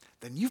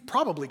 then you've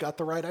probably got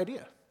the right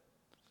idea.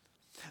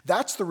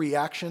 That's the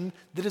reaction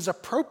that is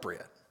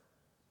appropriate.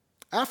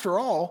 After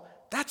all,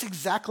 that's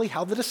exactly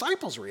how the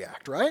disciples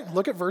react, right?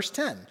 Look at verse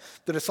 10.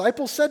 The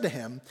disciples said to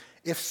him,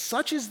 if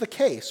such is the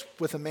case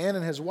with a man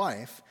and his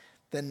wife,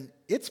 then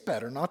it's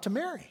better not to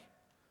marry.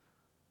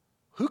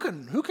 Who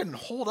can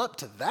hold up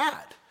to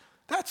that?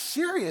 That's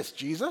serious,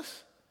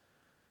 Jesus.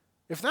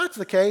 If that's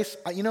the case,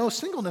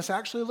 singleness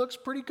actually looks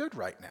pretty good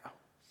right now.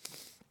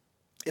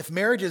 If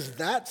marriage is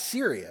that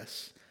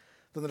serious,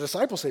 then the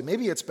disciples say,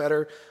 maybe it's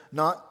better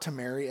not to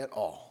marry at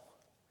all.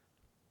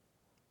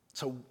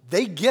 So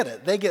they get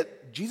it. They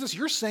get, Jesus,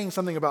 you're saying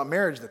something about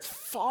marriage that's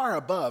far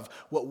above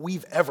what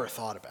we've ever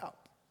thought about.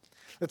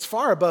 That's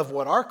far above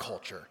what our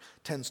culture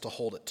tends to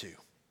hold it to.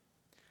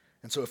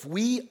 And so if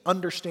we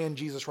understand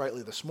Jesus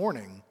rightly this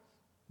morning,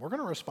 we're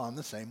going to respond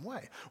the same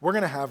way. We're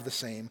going to have the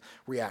same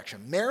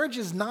reaction. Marriage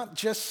is not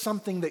just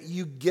something that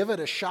you give it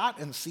a shot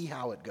and see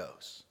how it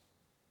goes.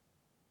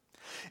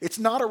 It's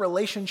not a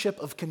relationship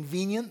of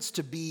convenience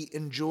to be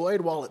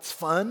enjoyed while it's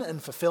fun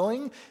and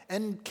fulfilling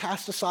and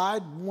cast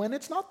aside when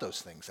it's not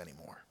those things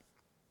anymore.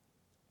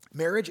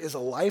 Marriage is a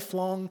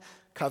lifelong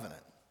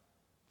covenant.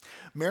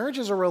 Marriage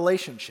is a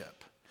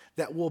relationship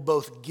that will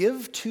both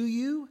give to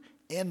you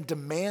and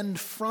demand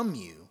from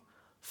you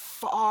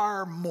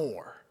far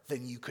more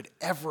than you could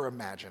ever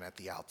imagine at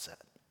the outset.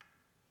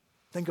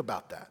 Think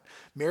about that.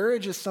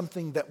 Marriage is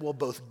something that will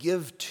both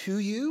give to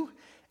you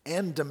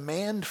and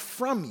demand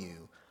from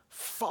you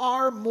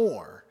far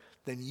more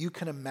than you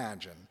can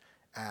imagine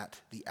at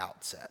the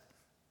outset.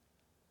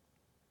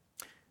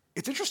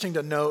 It's interesting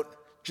to note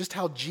just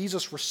how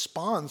Jesus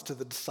responds to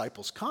the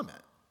disciples' comment.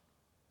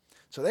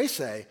 So they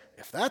say,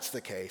 if that's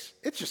the case,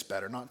 it's just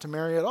better not to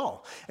marry at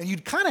all. And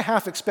you'd kind of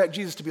half expect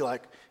Jesus to be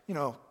like,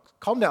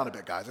 calm down a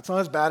bit, guys. It's not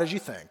as bad as you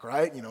think,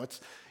 right?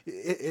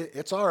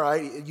 It's all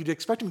right. You'd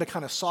expect him to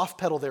kind of soft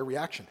pedal their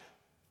reaction.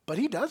 But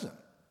he doesn't.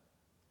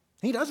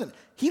 He doesn't.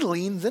 He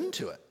leans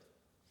into it.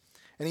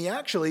 And he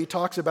actually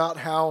talks about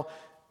how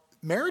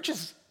marriage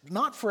is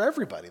not for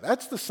everybody.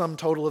 That's the sum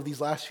total of these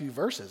last few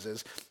verses,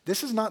 is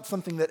this is not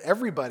something that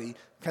everybody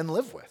can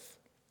live with.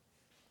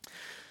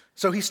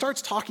 So he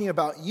starts talking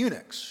about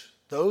eunuchs,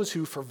 those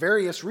who for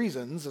various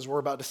reasons, as we're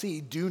about to see,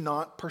 do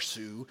not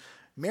pursue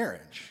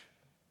marriage.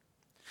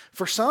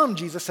 For some,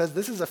 Jesus says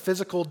this is a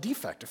physical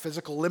defect, a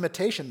physical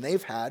limitation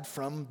they've had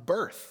from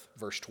birth,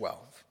 verse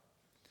 12.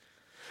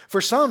 For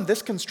some,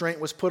 this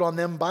constraint was put on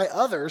them by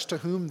others to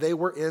whom they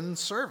were in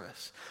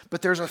service.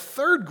 But there's a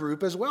third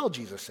group as well,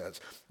 Jesus says,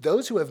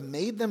 those who have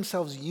made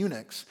themselves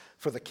eunuchs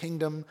for the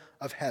kingdom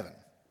of heaven.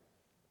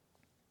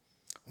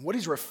 What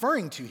he's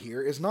referring to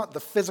here is not the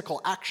physical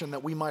action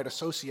that we might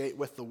associate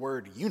with the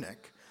word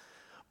eunuch,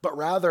 but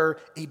rather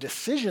a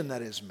decision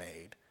that is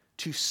made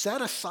to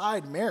set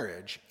aside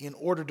marriage in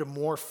order to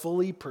more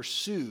fully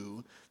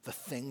pursue the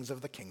things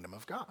of the kingdom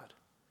of God.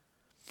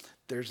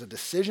 There's a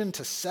decision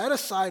to set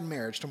aside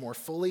marriage to more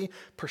fully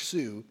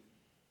pursue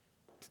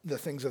the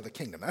things of the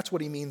kingdom. That's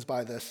what he means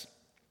by this,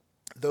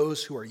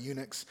 those who are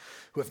eunuchs,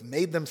 who have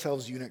made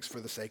themselves eunuchs for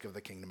the sake of the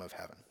kingdom of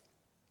heaven.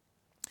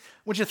 I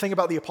want you to think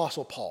about the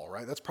Apostle Paul,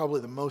 right? That's probably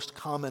the most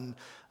common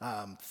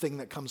thing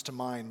that comes to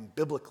mind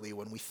biblically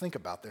when we think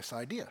about this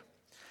idea.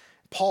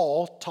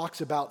 Paul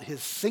talks about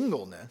his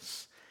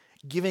singleness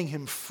giving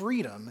him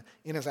freedom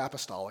in his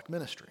apostolic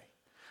ministry.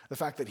 The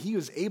fact that he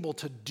was able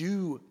to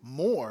do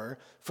more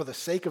for the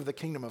sake of the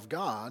kingdom of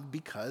God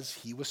because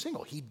he was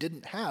single. He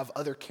didn't have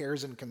other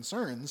cares and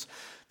concerns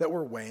that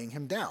were weighing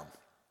him down.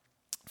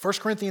 1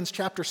 Corinthians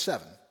chapter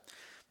 7,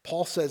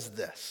 Paul says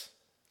this,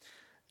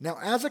 "Now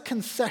as a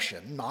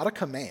concession, not a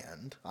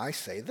command, I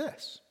say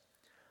this.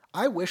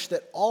 I wish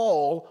that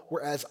all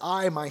were as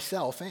I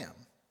myself am.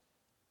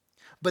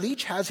 But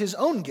each has his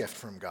own gift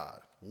from God,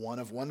 one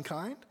of one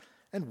kind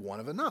and one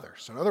of another."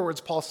 So in other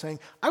words, Paul's saying,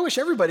 I wish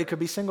everybody could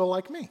be single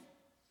like me.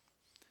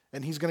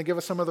 And he's going to give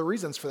us some of the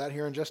reasons for that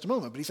here in just a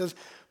moment. But he says,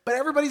 but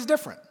everybody's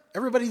different.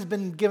 Everybody's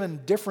been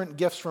given different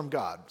gifts from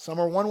God. Some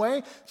are one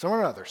way, some are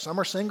another. Some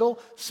are single,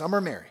 some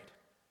are married.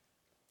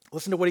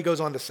 Listen to what he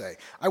goes on to say.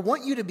 "I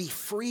want you to be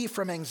free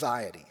from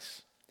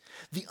anxieties.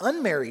 The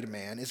unmarried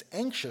man is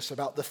anxious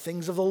about the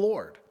things of the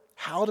Lord,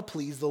 how to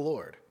please the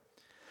Lord.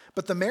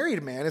 But the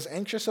married man is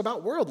anxious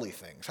about worldly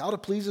things, how to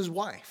please his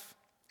wife,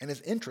 and his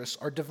interests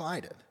are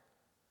divided.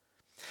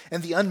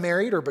 And the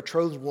unmarried or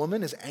betrothed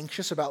woman is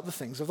anxious about the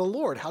things of the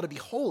Lord, how to be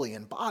holy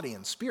in body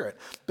and spirit.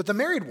 But the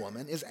married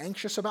woman is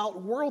anxious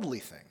about worldly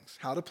things,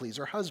 how to please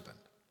her husband.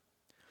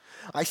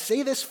 I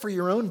say this for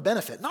your own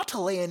benefit, not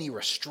to lay any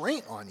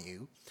restraint on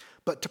you,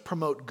 but to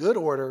promote good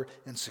order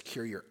and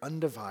secure your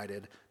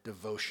undivided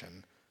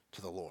devotion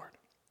to the Lord."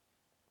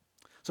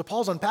 So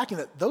Paul's unpacking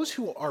that those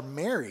who are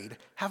married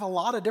have a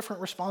lot of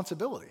different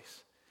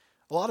responsibilities,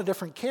 a lot of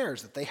different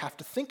cares that they have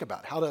to think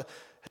about, how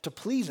to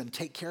please and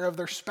take care of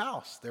their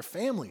spouse, their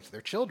families,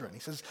 their children. He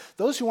says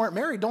those who aren't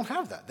married don't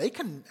have that. They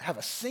can have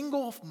a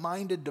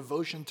single-minded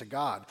devotion to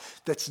God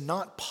that's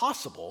not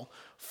possible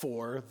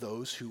for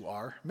those who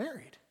are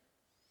married.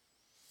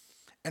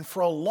 And for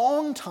a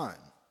long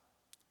time,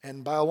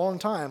 and by a long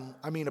time,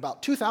 I mean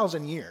about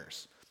 2,000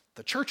 years,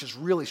 the church has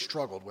really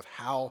struggled with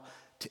how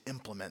to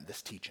implement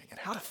this teaching and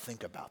how to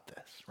think about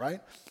this,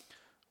 right?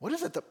 What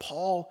is it that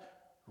Paul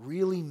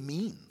really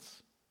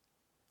means?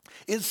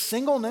 Is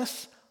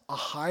singleness a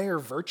higher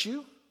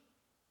virtue?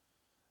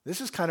 This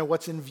is kind of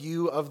what's in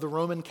view of the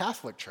Roman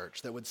Catholic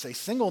Church that would say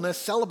singleness,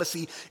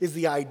 celibacy is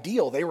the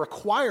ideal. They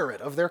require it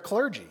of their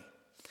clergy.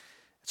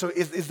 So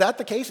is that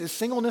the case? Is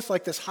singleness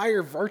like this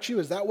higher virtue?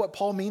 Is that what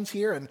Paul means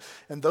here?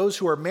 And those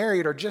who are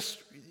married are just,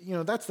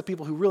 that's the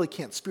people who really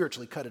can't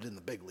spiritually cut it in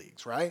the big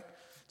leagues, right?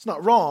 It's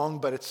not wrong,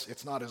 but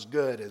it's not as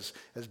good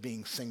as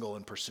being single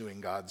and pursuing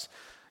God's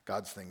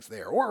things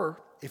there.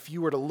 Or if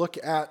you were to look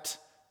at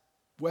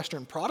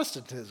Western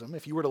Protestantism,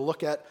 if you were to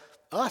look at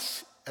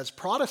us as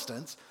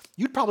Protestants,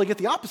 you'd probably get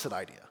the opposite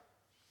idea.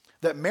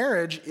 That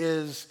marriage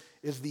is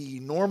the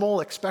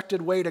normal,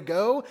 expected way to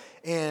go,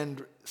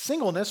 and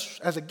singleness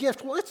as a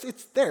gift, well,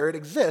 it's there, it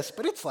exists,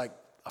 but it's like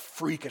a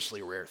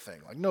freakishly rare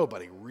thing. Like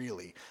nobody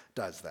really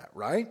does that,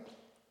 right?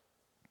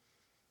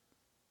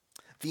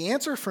 The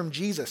answer from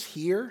Jesus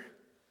here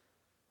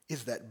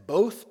is that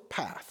both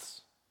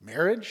paths,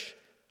 marriage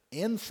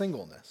and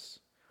singleness,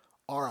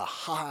 are a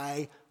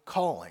high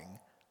calling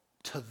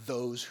to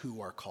those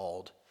who are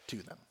called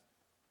to them,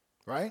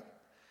 right?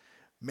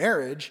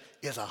 Marriage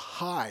is the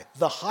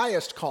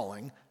highest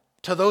calling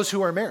to those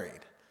who are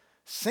married.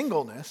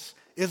 Singleness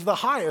is the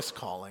highest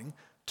calling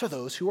to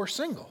those who are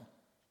single.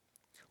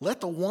 Let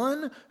the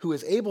one who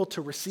is able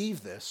to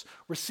receive this,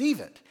 receive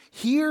it.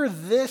 Hear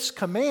this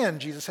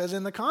command, Jesus says,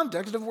 in the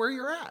context of where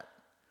you're at.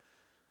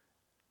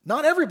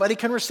 Not everybody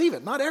can receive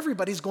it. Not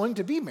everybody's going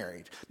to be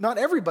married. Not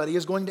everybody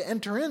is going to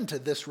enter into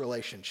this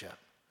relationship.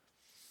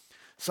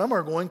 Some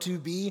are going to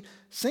be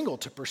single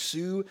to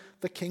pursue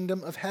the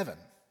kingdom of heaven.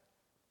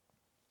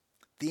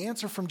 The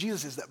answer from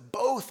Jesus is that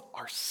both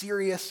are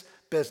serious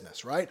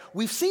business, right?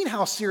 We've seen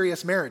how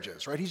serious marriage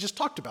is, right? He's just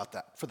talked about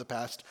that for the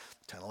past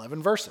 10,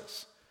 11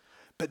 verses.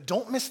 But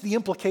don't miss the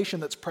implication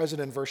that's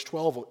present in verse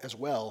 12 as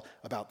well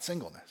about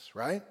singleness,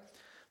 right?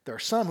 There are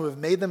some who have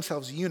made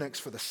themselves eunuchs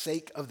for the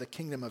sake of the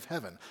kingdom of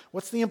heaven.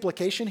 What's the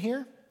implication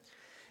here?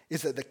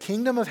 Is that the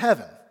kingdom of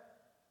heaven,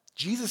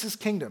 Jesus'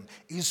 kingdom,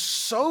 is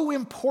so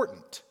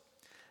important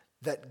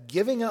that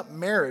giving up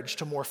marriage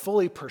to more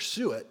fully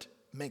pursue it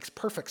makes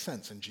perfect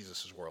sense in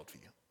Jesus'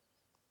 worldview,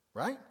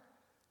 right?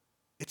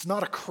 It's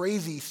not a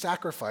crazy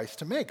sacrifice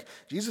to make.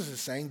 Jesus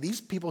is saying these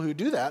people who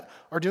do that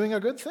are doing a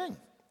good thing.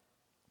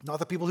 Not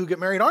that people who get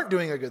married aren't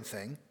doing a good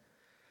thing,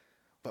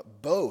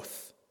 but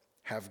both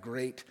have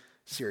great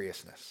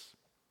seriousness.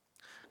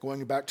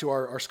 Going back to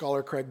our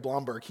scholar Craig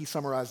Blomberg, he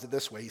summarized it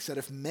this way. He said,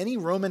 if many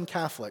Roman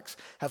Catholics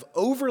have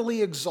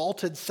overly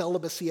exalted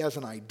celibacy as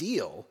an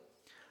ideal,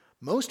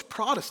 most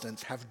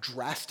Protestants have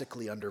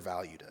drastically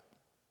undervalued it.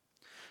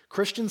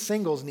 Christian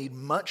singles need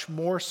much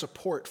more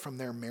support from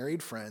their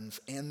married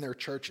friends and their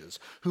churches,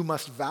 who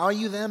must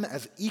value them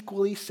as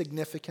equally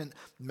significant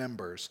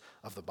members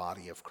of the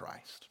body of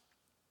Christ.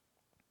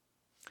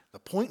 The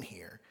point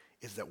here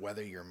is that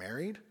whether you're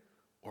married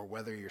or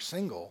whether you're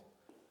single,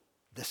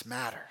 this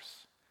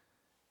matters.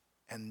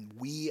 And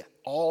we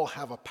all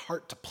have a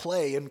part to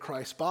play in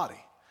Christ's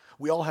body.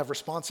 We all have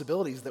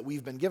responsibilities that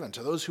we've been given.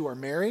 To those who are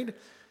married,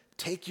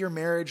 take your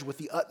marriage with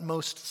the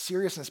utmost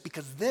seriousness,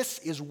 because this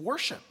is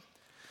worship.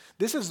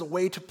 This is the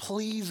way to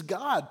please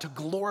God, to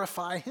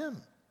glorify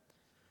Him.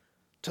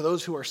 To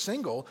those who are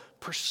single,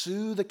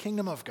 pursue the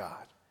kingdom of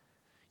God.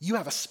 You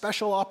have a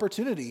special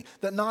opportunity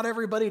that not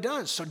everybody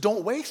does, so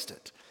don't waste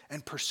it,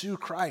 and pursue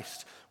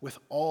Christ with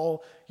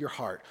all your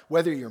heart.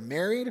 Whether you're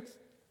married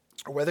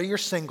or whether you're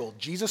single,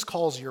 Jesus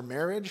calls your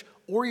marriage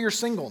or your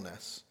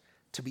singleness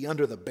to be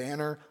under the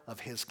banner of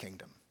His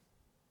kingdom.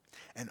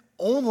 And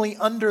only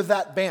under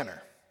that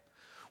banner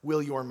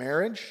will your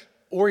marriage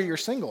or your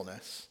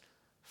singleness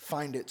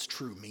find its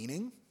true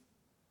meaning,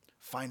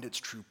 find its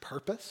true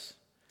purpose,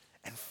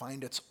 and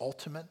find its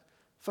ultimate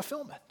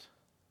fulfillment.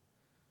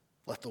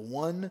 Let the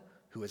one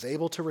who is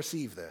able to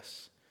receive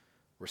this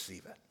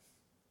receive it.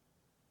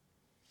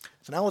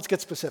 So now let's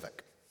get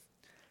specific.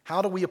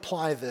 How do we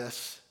apply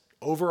this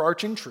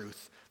overarching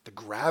truth, the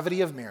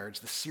gravity of marriage,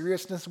 the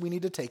seriousness we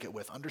need to take it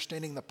with,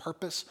 understanding the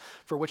purpose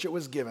for which it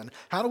was given?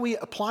 How do we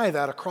apply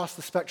that across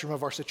the spectrum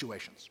of our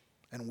situations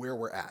and where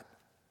we're at?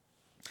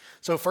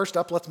 So first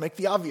up, let's make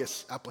the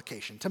obvious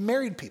application to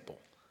married people.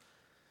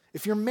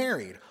 If you're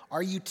married,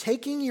 are you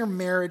taking your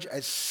marriage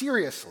as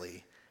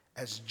seriously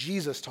as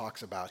Jesus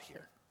talks about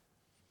here?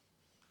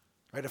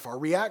 Right? If our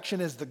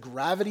reaction is the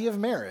gravity of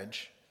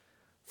marriage,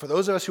 for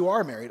those of us who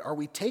are married, are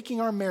we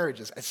taking our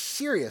marriages as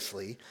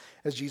seriously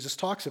as Jesus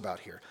talks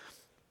about here?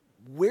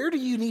 Where do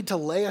you need to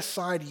lay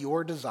aside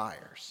your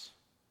desires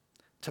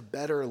to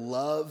better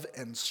love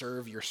and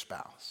serve your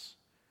spouse,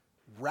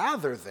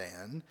 rather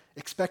than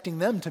expecting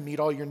them to meet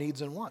all your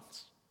needs and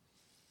wants?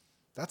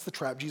 That's the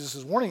trap Jesus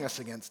is warning us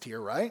against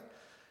here, right?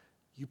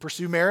 You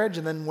pursue marriage,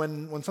 and then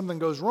when something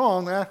goes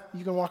wrong,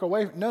 you can walk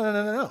away.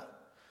 No.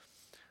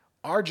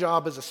 Our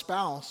job as a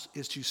spouse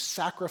is to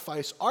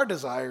sacrifice our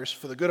desires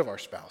for the good of our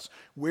spouse.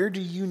 Where do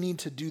you need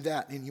to do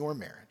that in your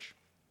marriage?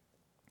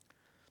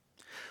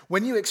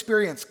 When you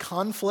experience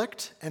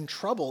conflict and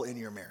trouble in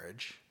your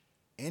marriage,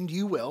 and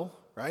you will,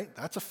 right?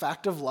 That's a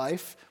fact of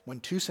life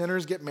when two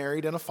sinners get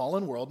married in a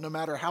fallen world, no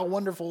matter how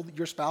wonderful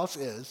your spouse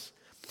is.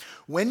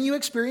 When you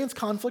experience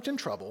conflict and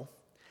trouble,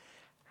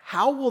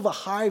 how will the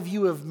high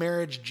view of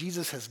marriage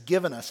Jesus has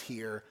given us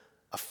here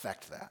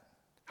affect that?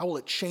 How will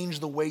it change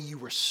the way you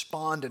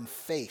respond and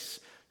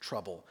face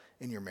trouble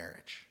in your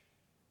marriage?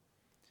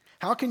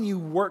 How can you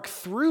work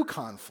through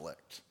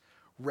conflict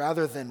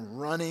rather than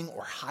running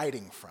or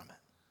hiding from it?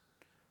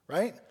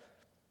 Right?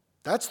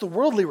 That's the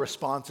worldly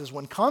response, is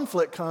when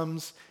conflict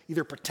comes,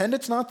 either pretend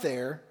it's not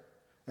there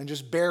and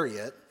just bury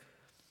it,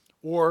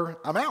 or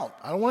I'm out.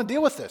 I don't want to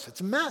deal with this.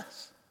 It's a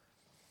mess.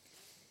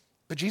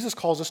 But Jesus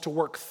calls us to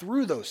work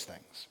through those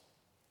things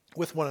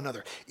with one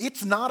another.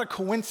 It's not a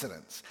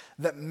coincidence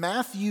that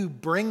Matthew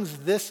brings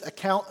this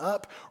account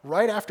up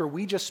right after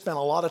we just spent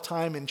a lot of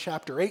time in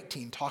chapter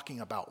 18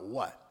 talking about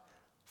what?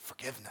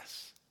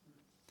 Forgiveness.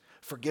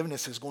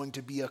 Forgiveness is going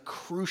to be a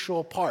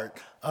crucial part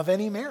of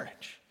any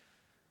marriage.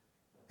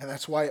 And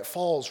that's why it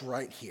falls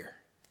right here.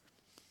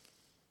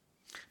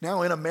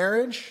 Now, in a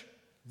marriage,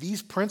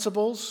 these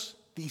principles,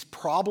 these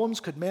problems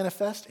could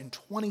manifest in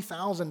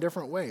 20,000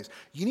 different ways.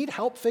 You need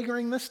help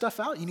figuring this stuff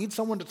out? You need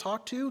someone to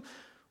talk to?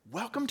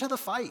 Welcome to the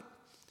fight.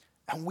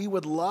 And we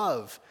would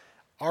love,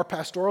 our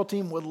pastoral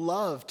team would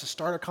love to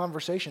start a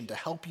conversation to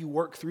help you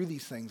work through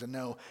these things and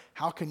know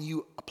how can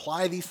you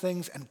apply these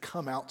things and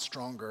come out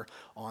stronger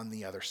on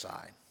the other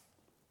side.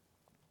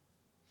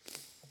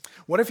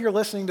 What if you're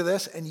listening to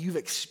this and you've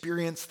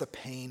experienced the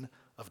pain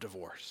of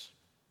divorce?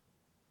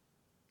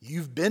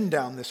 You've been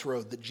down this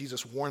road that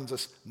Jesus warns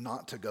us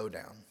not to go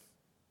down.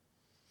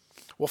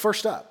 Well,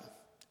 first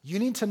up, you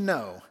need to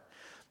know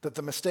that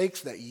the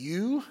mistakes that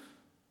you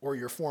or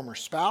your former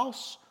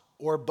spouse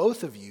or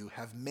both of you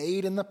have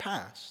made in the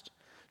past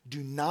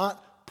do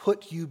not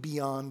put you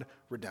beyond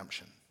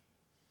redemption.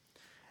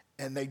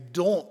 And they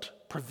don't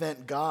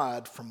prevent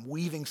God from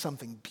weaving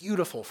something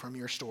beautiful from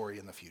your story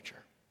in the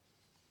future.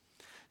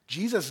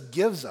 Jesus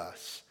gives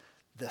us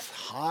this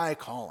high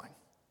calling.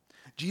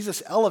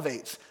 Jesus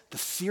elevates the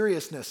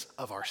seriousness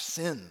of our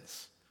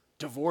sins,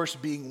 divorce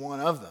being one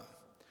of them.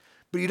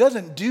 But he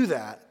doesn't do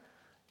that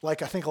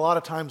like I think a lot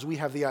of times we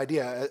have the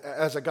idea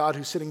as a God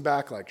who's sitting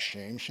back like,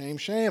 shame, shame,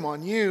 shame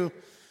on you.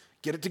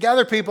 Get it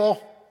together,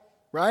 people.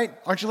 right?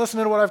 Aren't you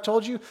listening to what I've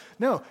told you?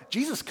 No,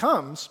 Jesus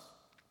comes,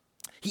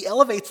 he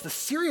elevates the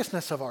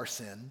seriousness of our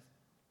sin,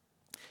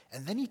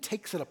 and then he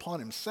takes it upon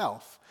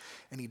himself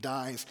and he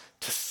dies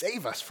to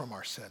save us from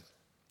our sin,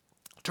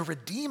 to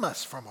redeem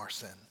us from our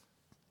sin.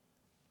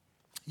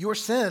 Your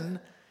sin,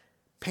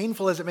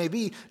 painful as it may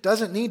be,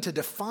 doesn't need to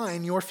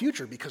define your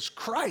future because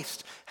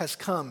Christ has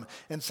come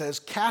and says,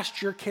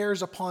 "Cast your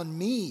cares upon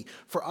me,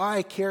 for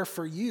I care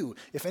for you."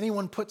 If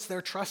anyone puts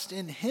their trust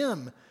in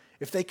him,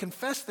 if they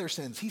confess their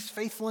sins, he's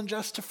faithful and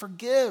just to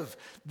forgive.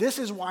 This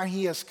is why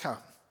he has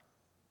come.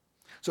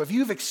 So if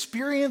you've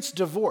experienced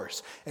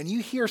divorce and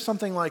you hear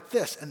something like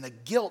this and the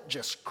guilt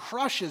just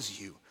crushes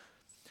you,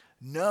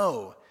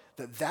 know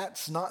that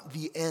that's not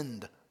the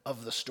end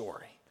of the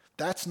story.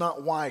 That's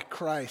not why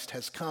Christ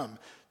has come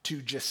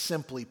to just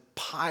simply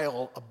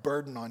pile a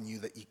burden on you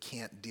that you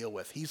can't deal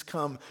with. He's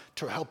come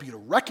to help you to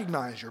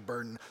recognize your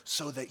burden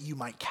so that you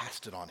might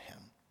cast it on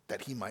him,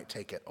 that he might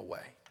take it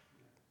away.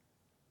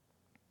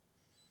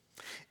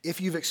 If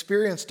you've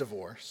experienced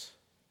divorce,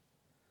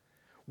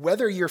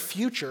 whether your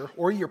future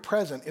or your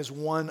present is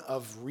one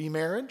of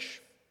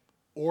remarriage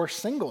or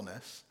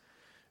singleness,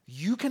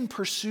 you can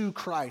pursue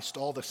Christ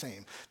all the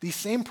same. These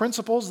same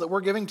principles that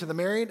we're giving to the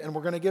married and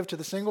we're going to give to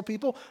the single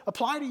people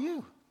apply to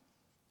you.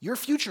 Your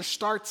future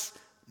starts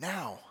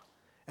now,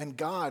 and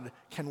God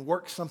can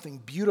work something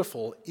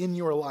beautiful in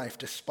your life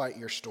despite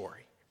your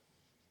story.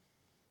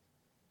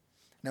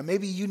 Now,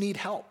 maybe you need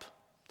help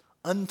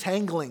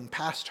untangling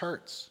past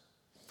hurts,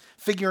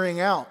 figuring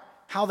out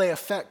how they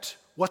affect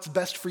what's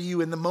best for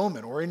you in the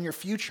moment or in your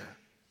future.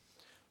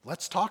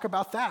 Let's talk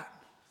about that.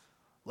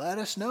 Let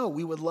us know.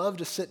 We would love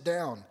to sit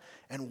down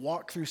and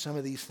walk through some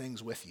of these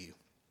things with you.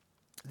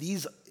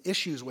 These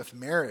issues with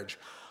marriage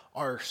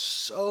are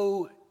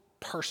so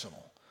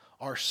personal,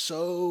 are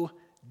so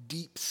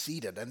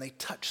deep-seated, and they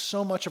touch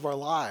so much of our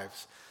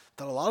lives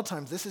that a lot of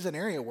times this is an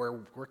area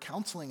where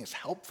counseling is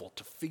helpful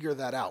to figure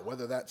that out,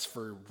 whether that's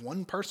for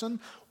one person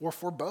or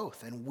for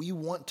both. And we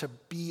want to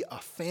be a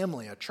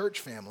family, a church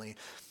family,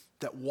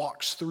 that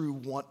walks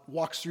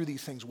through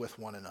these things with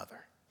one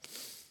another.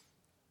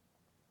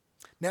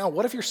 Now,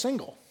 what if you're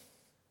single?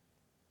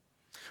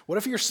 What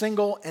if you're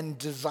single and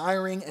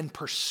desiring and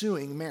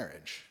pursuing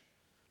marriage?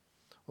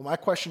 Well, my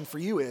question for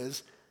you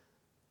is,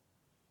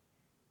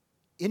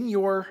 in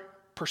your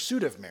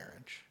pursuit of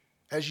marriage,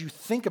 as you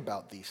think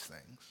about these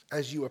things,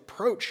 as you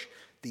approach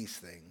these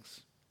things,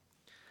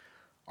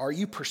 are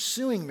you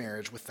pursuing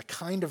marriage with the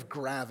kind of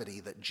gravity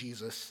that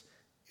Jesus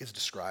is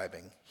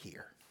describing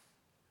here?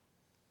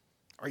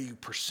 Are you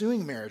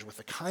pursuing marriage with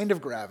the kind of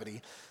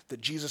gravity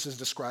that Jesus is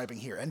describing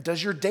here? And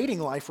does your dating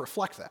life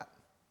reflect that?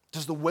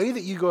 Does the way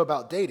that you go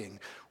about dating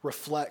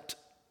reflect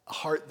a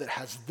heart that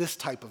has this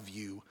type of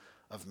view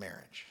of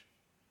marriage?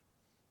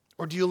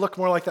 Or do you look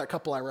more like that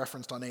couple I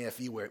referenced on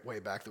AFE way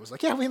back that was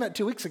like, yeah, we met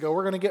 2 weeks ago,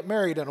 we're going to get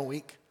married in a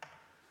week?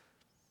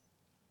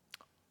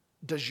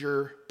 Does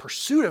your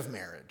pursuit of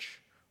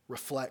marriage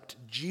reflect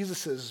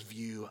Jesus'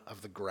 view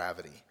of the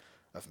gravity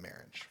of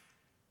marriage?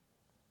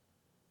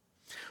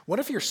 What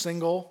if you're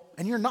single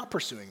and you're not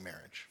pursuing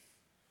marriage?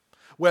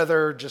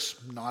 Whether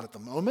just not at the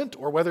moment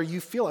or whether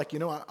you feel like,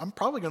 I'm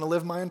probably going to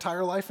live my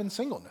entire life in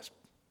singleness.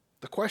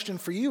 The question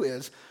for you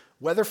is,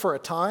 whether for a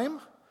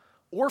time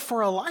or for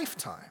a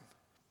lifetime,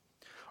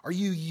 are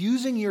you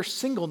using your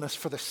singleness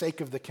for the sake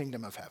of the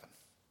kingdom of heaven?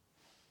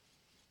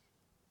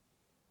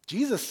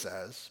 Jesus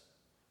says,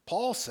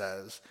 Paul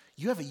says,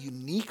 you have a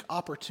unique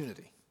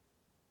opportunity.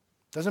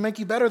 Doesn't make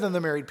you better than the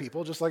married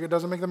people, just like it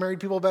doesn't make the married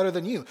people better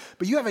than you.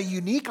 But you have a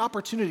unique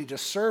opportunity to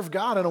serve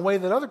God in a way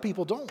that other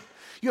people don't.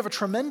 You have a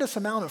tremendous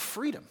amount of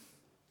freedom.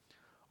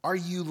 Are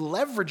you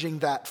leveraging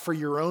that for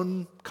your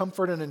own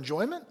comfort and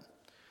enjoyment?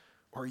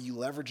 Or are you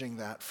leveraging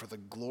that for the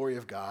glory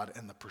of God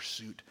and the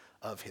pursuit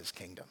of his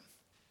kingdom?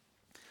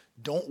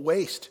 Don't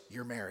waste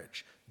your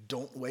marriage.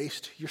 Don't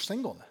waste your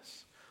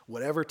singleness,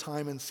 whatever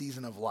time and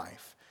season of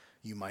life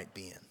you might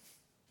be in.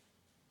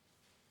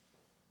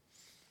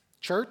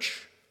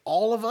 Church,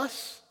 all of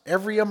us,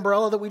 every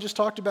umbrella that we just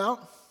talked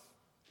about,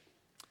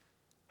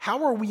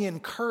 how are we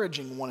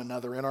encouraging one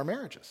another in our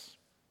marriages?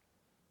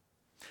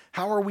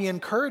 How are we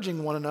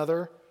encouraging one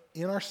another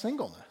in our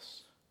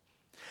singleness?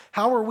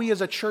 How are we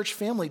as a church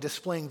family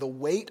displaying the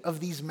weight of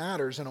these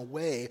matters in a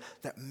way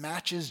that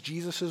matches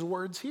Jesus'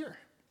 words here?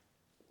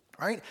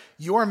 Right?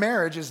 Your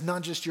marriage is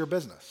not just your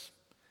business.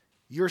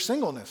 Your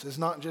singleness is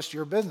not just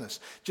your business.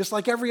 Just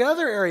like every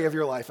other area of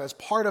your life as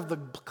part of the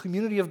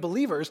community of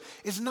believers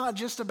is not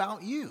just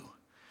about you.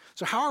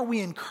 So how are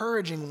we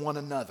encouraging one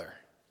another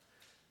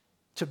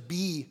to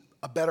be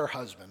a better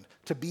husband,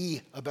 to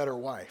be a better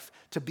wife,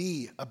 to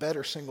be a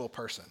better single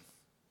person?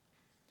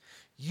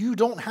 You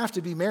don't have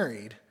to be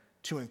married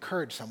to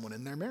encourage someone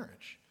in their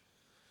marriage.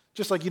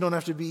 Just like you don't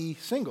have to be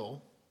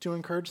single to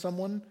encourage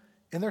someone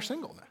in their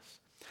singleness.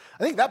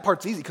 I think that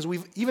part's easy because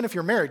even if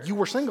you're married, you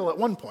were single at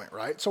one point,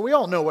 right? So we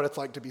all know what it's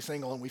like to be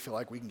single and we feel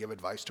like we can give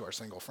advice to our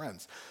single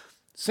friends.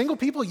 Single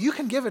people, you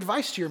can give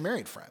advice to your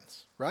married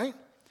friends, right?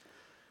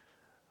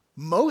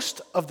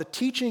 Most of the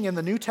teaching in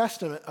the New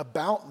Testament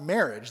about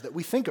marriage that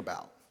we think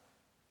about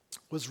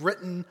was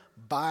written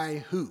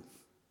by who?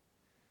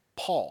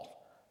 Paul,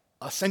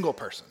 a single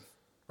person,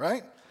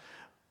 right?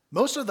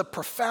 Most of the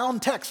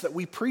profound texts that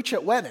we preach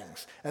at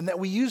weddings and that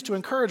we use to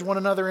encourage one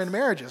another in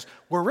marriages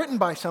were written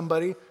by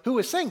somebody who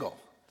is single.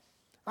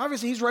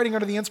 Obviously, he's writing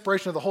under the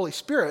inspiration of the Holy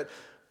Spirit,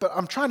 but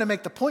I'm trying to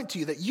make the point to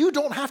you that you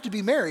don't have to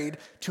be married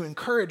to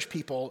encourage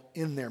people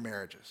in their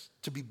marriages,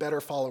 to be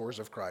better followers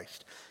of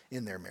Christ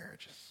in their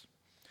marriages.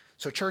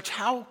 So, church,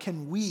 how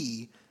can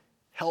we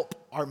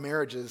help our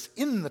marriages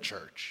in the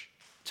church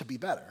to be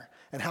better?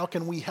 And how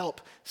can we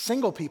help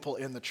single people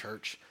in the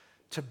church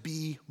to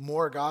be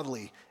more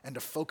godly and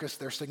to focus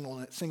their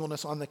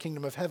singleness on the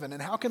kingdom of heaven?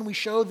 And how can we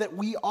show that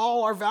we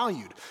all are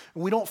valued?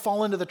 And we don't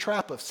fall into the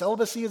trap of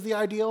celibacy as the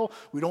ideal.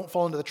 We don't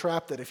fall into the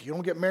trap that if you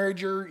don't get married,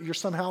 you're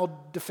somehow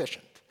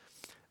deficient.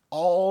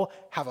 All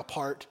have a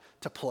part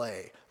to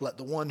play. Let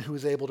the one who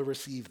is able to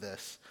receive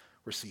this,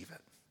 receive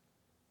it.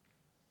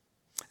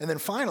 And then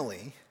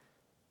finally,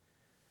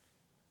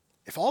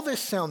 if all this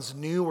sounds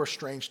new or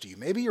strange to you,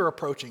 maybe you're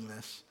approaching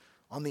this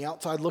on the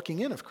outside looking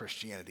in of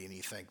Christianity and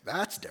you think,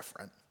 that's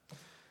different.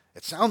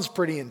 It sounds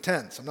pretty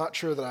intense. I'm not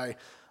sure that I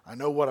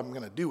know what I'm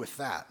going to do with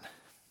that.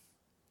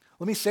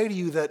 Let me say to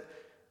you that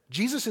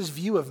Jesus'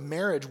 view of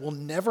marriage will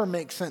never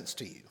make sense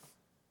to you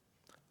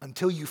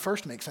until you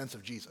first make sense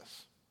of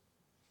Jesus.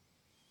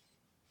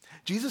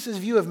 Jesus'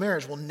 view of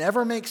marriage will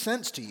never make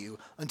sense to you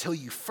until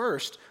you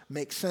first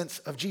make sense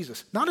of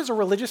Jesus. Not as a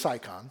religious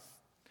icon,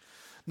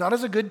 not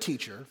as a good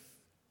teacher,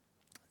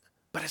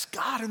 but as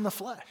God in the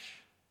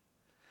flesh.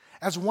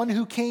 As one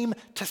who came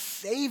to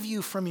save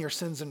you from your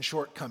sins and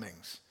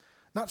shortcomings,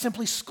 not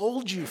simply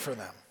scold you for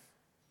them.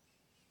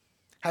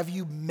 Have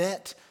you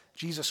met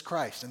Jesus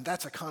Christ? And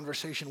that's a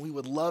conversation we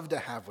would love to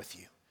have with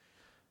you.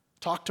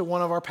 Talk to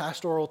one of our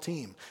pastoral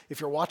team. If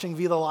you're watching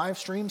via the live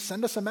stream,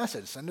 send us a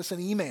message, send us an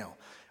email.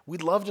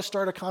 We'd love to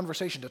start a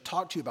conversation to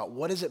talk to you about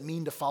what does it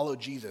mean to follow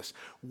Jesus?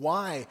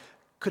 Why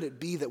could it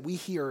be that we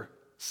hear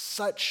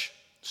such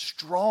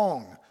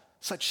strong,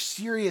 such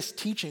serious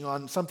teaching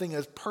on something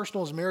as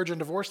personal as marriage and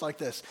divorce like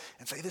this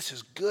and say, this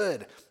is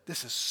good,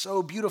 this is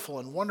so beautiful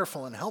and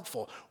wonderful and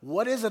helpful?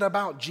 What is it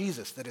about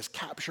Jesus that has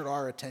captured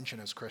our attention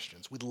as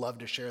Christians? We'd love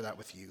to share that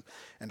with you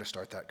and to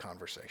start that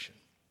conversation.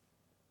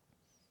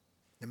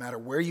 No matter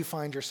where you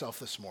find yourself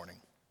this morning,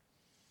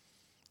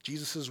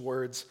 Jesus'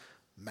 words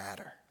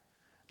matter.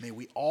 May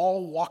we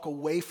all walk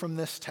away from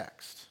this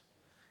text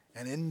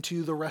and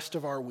into the rest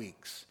of our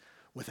weeks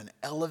with an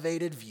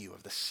elevated view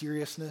of the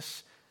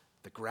seriousness,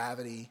 the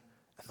gravity,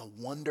 and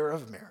the wonder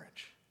of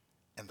marriage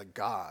and the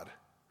God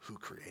who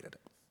created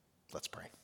it. Let's pray.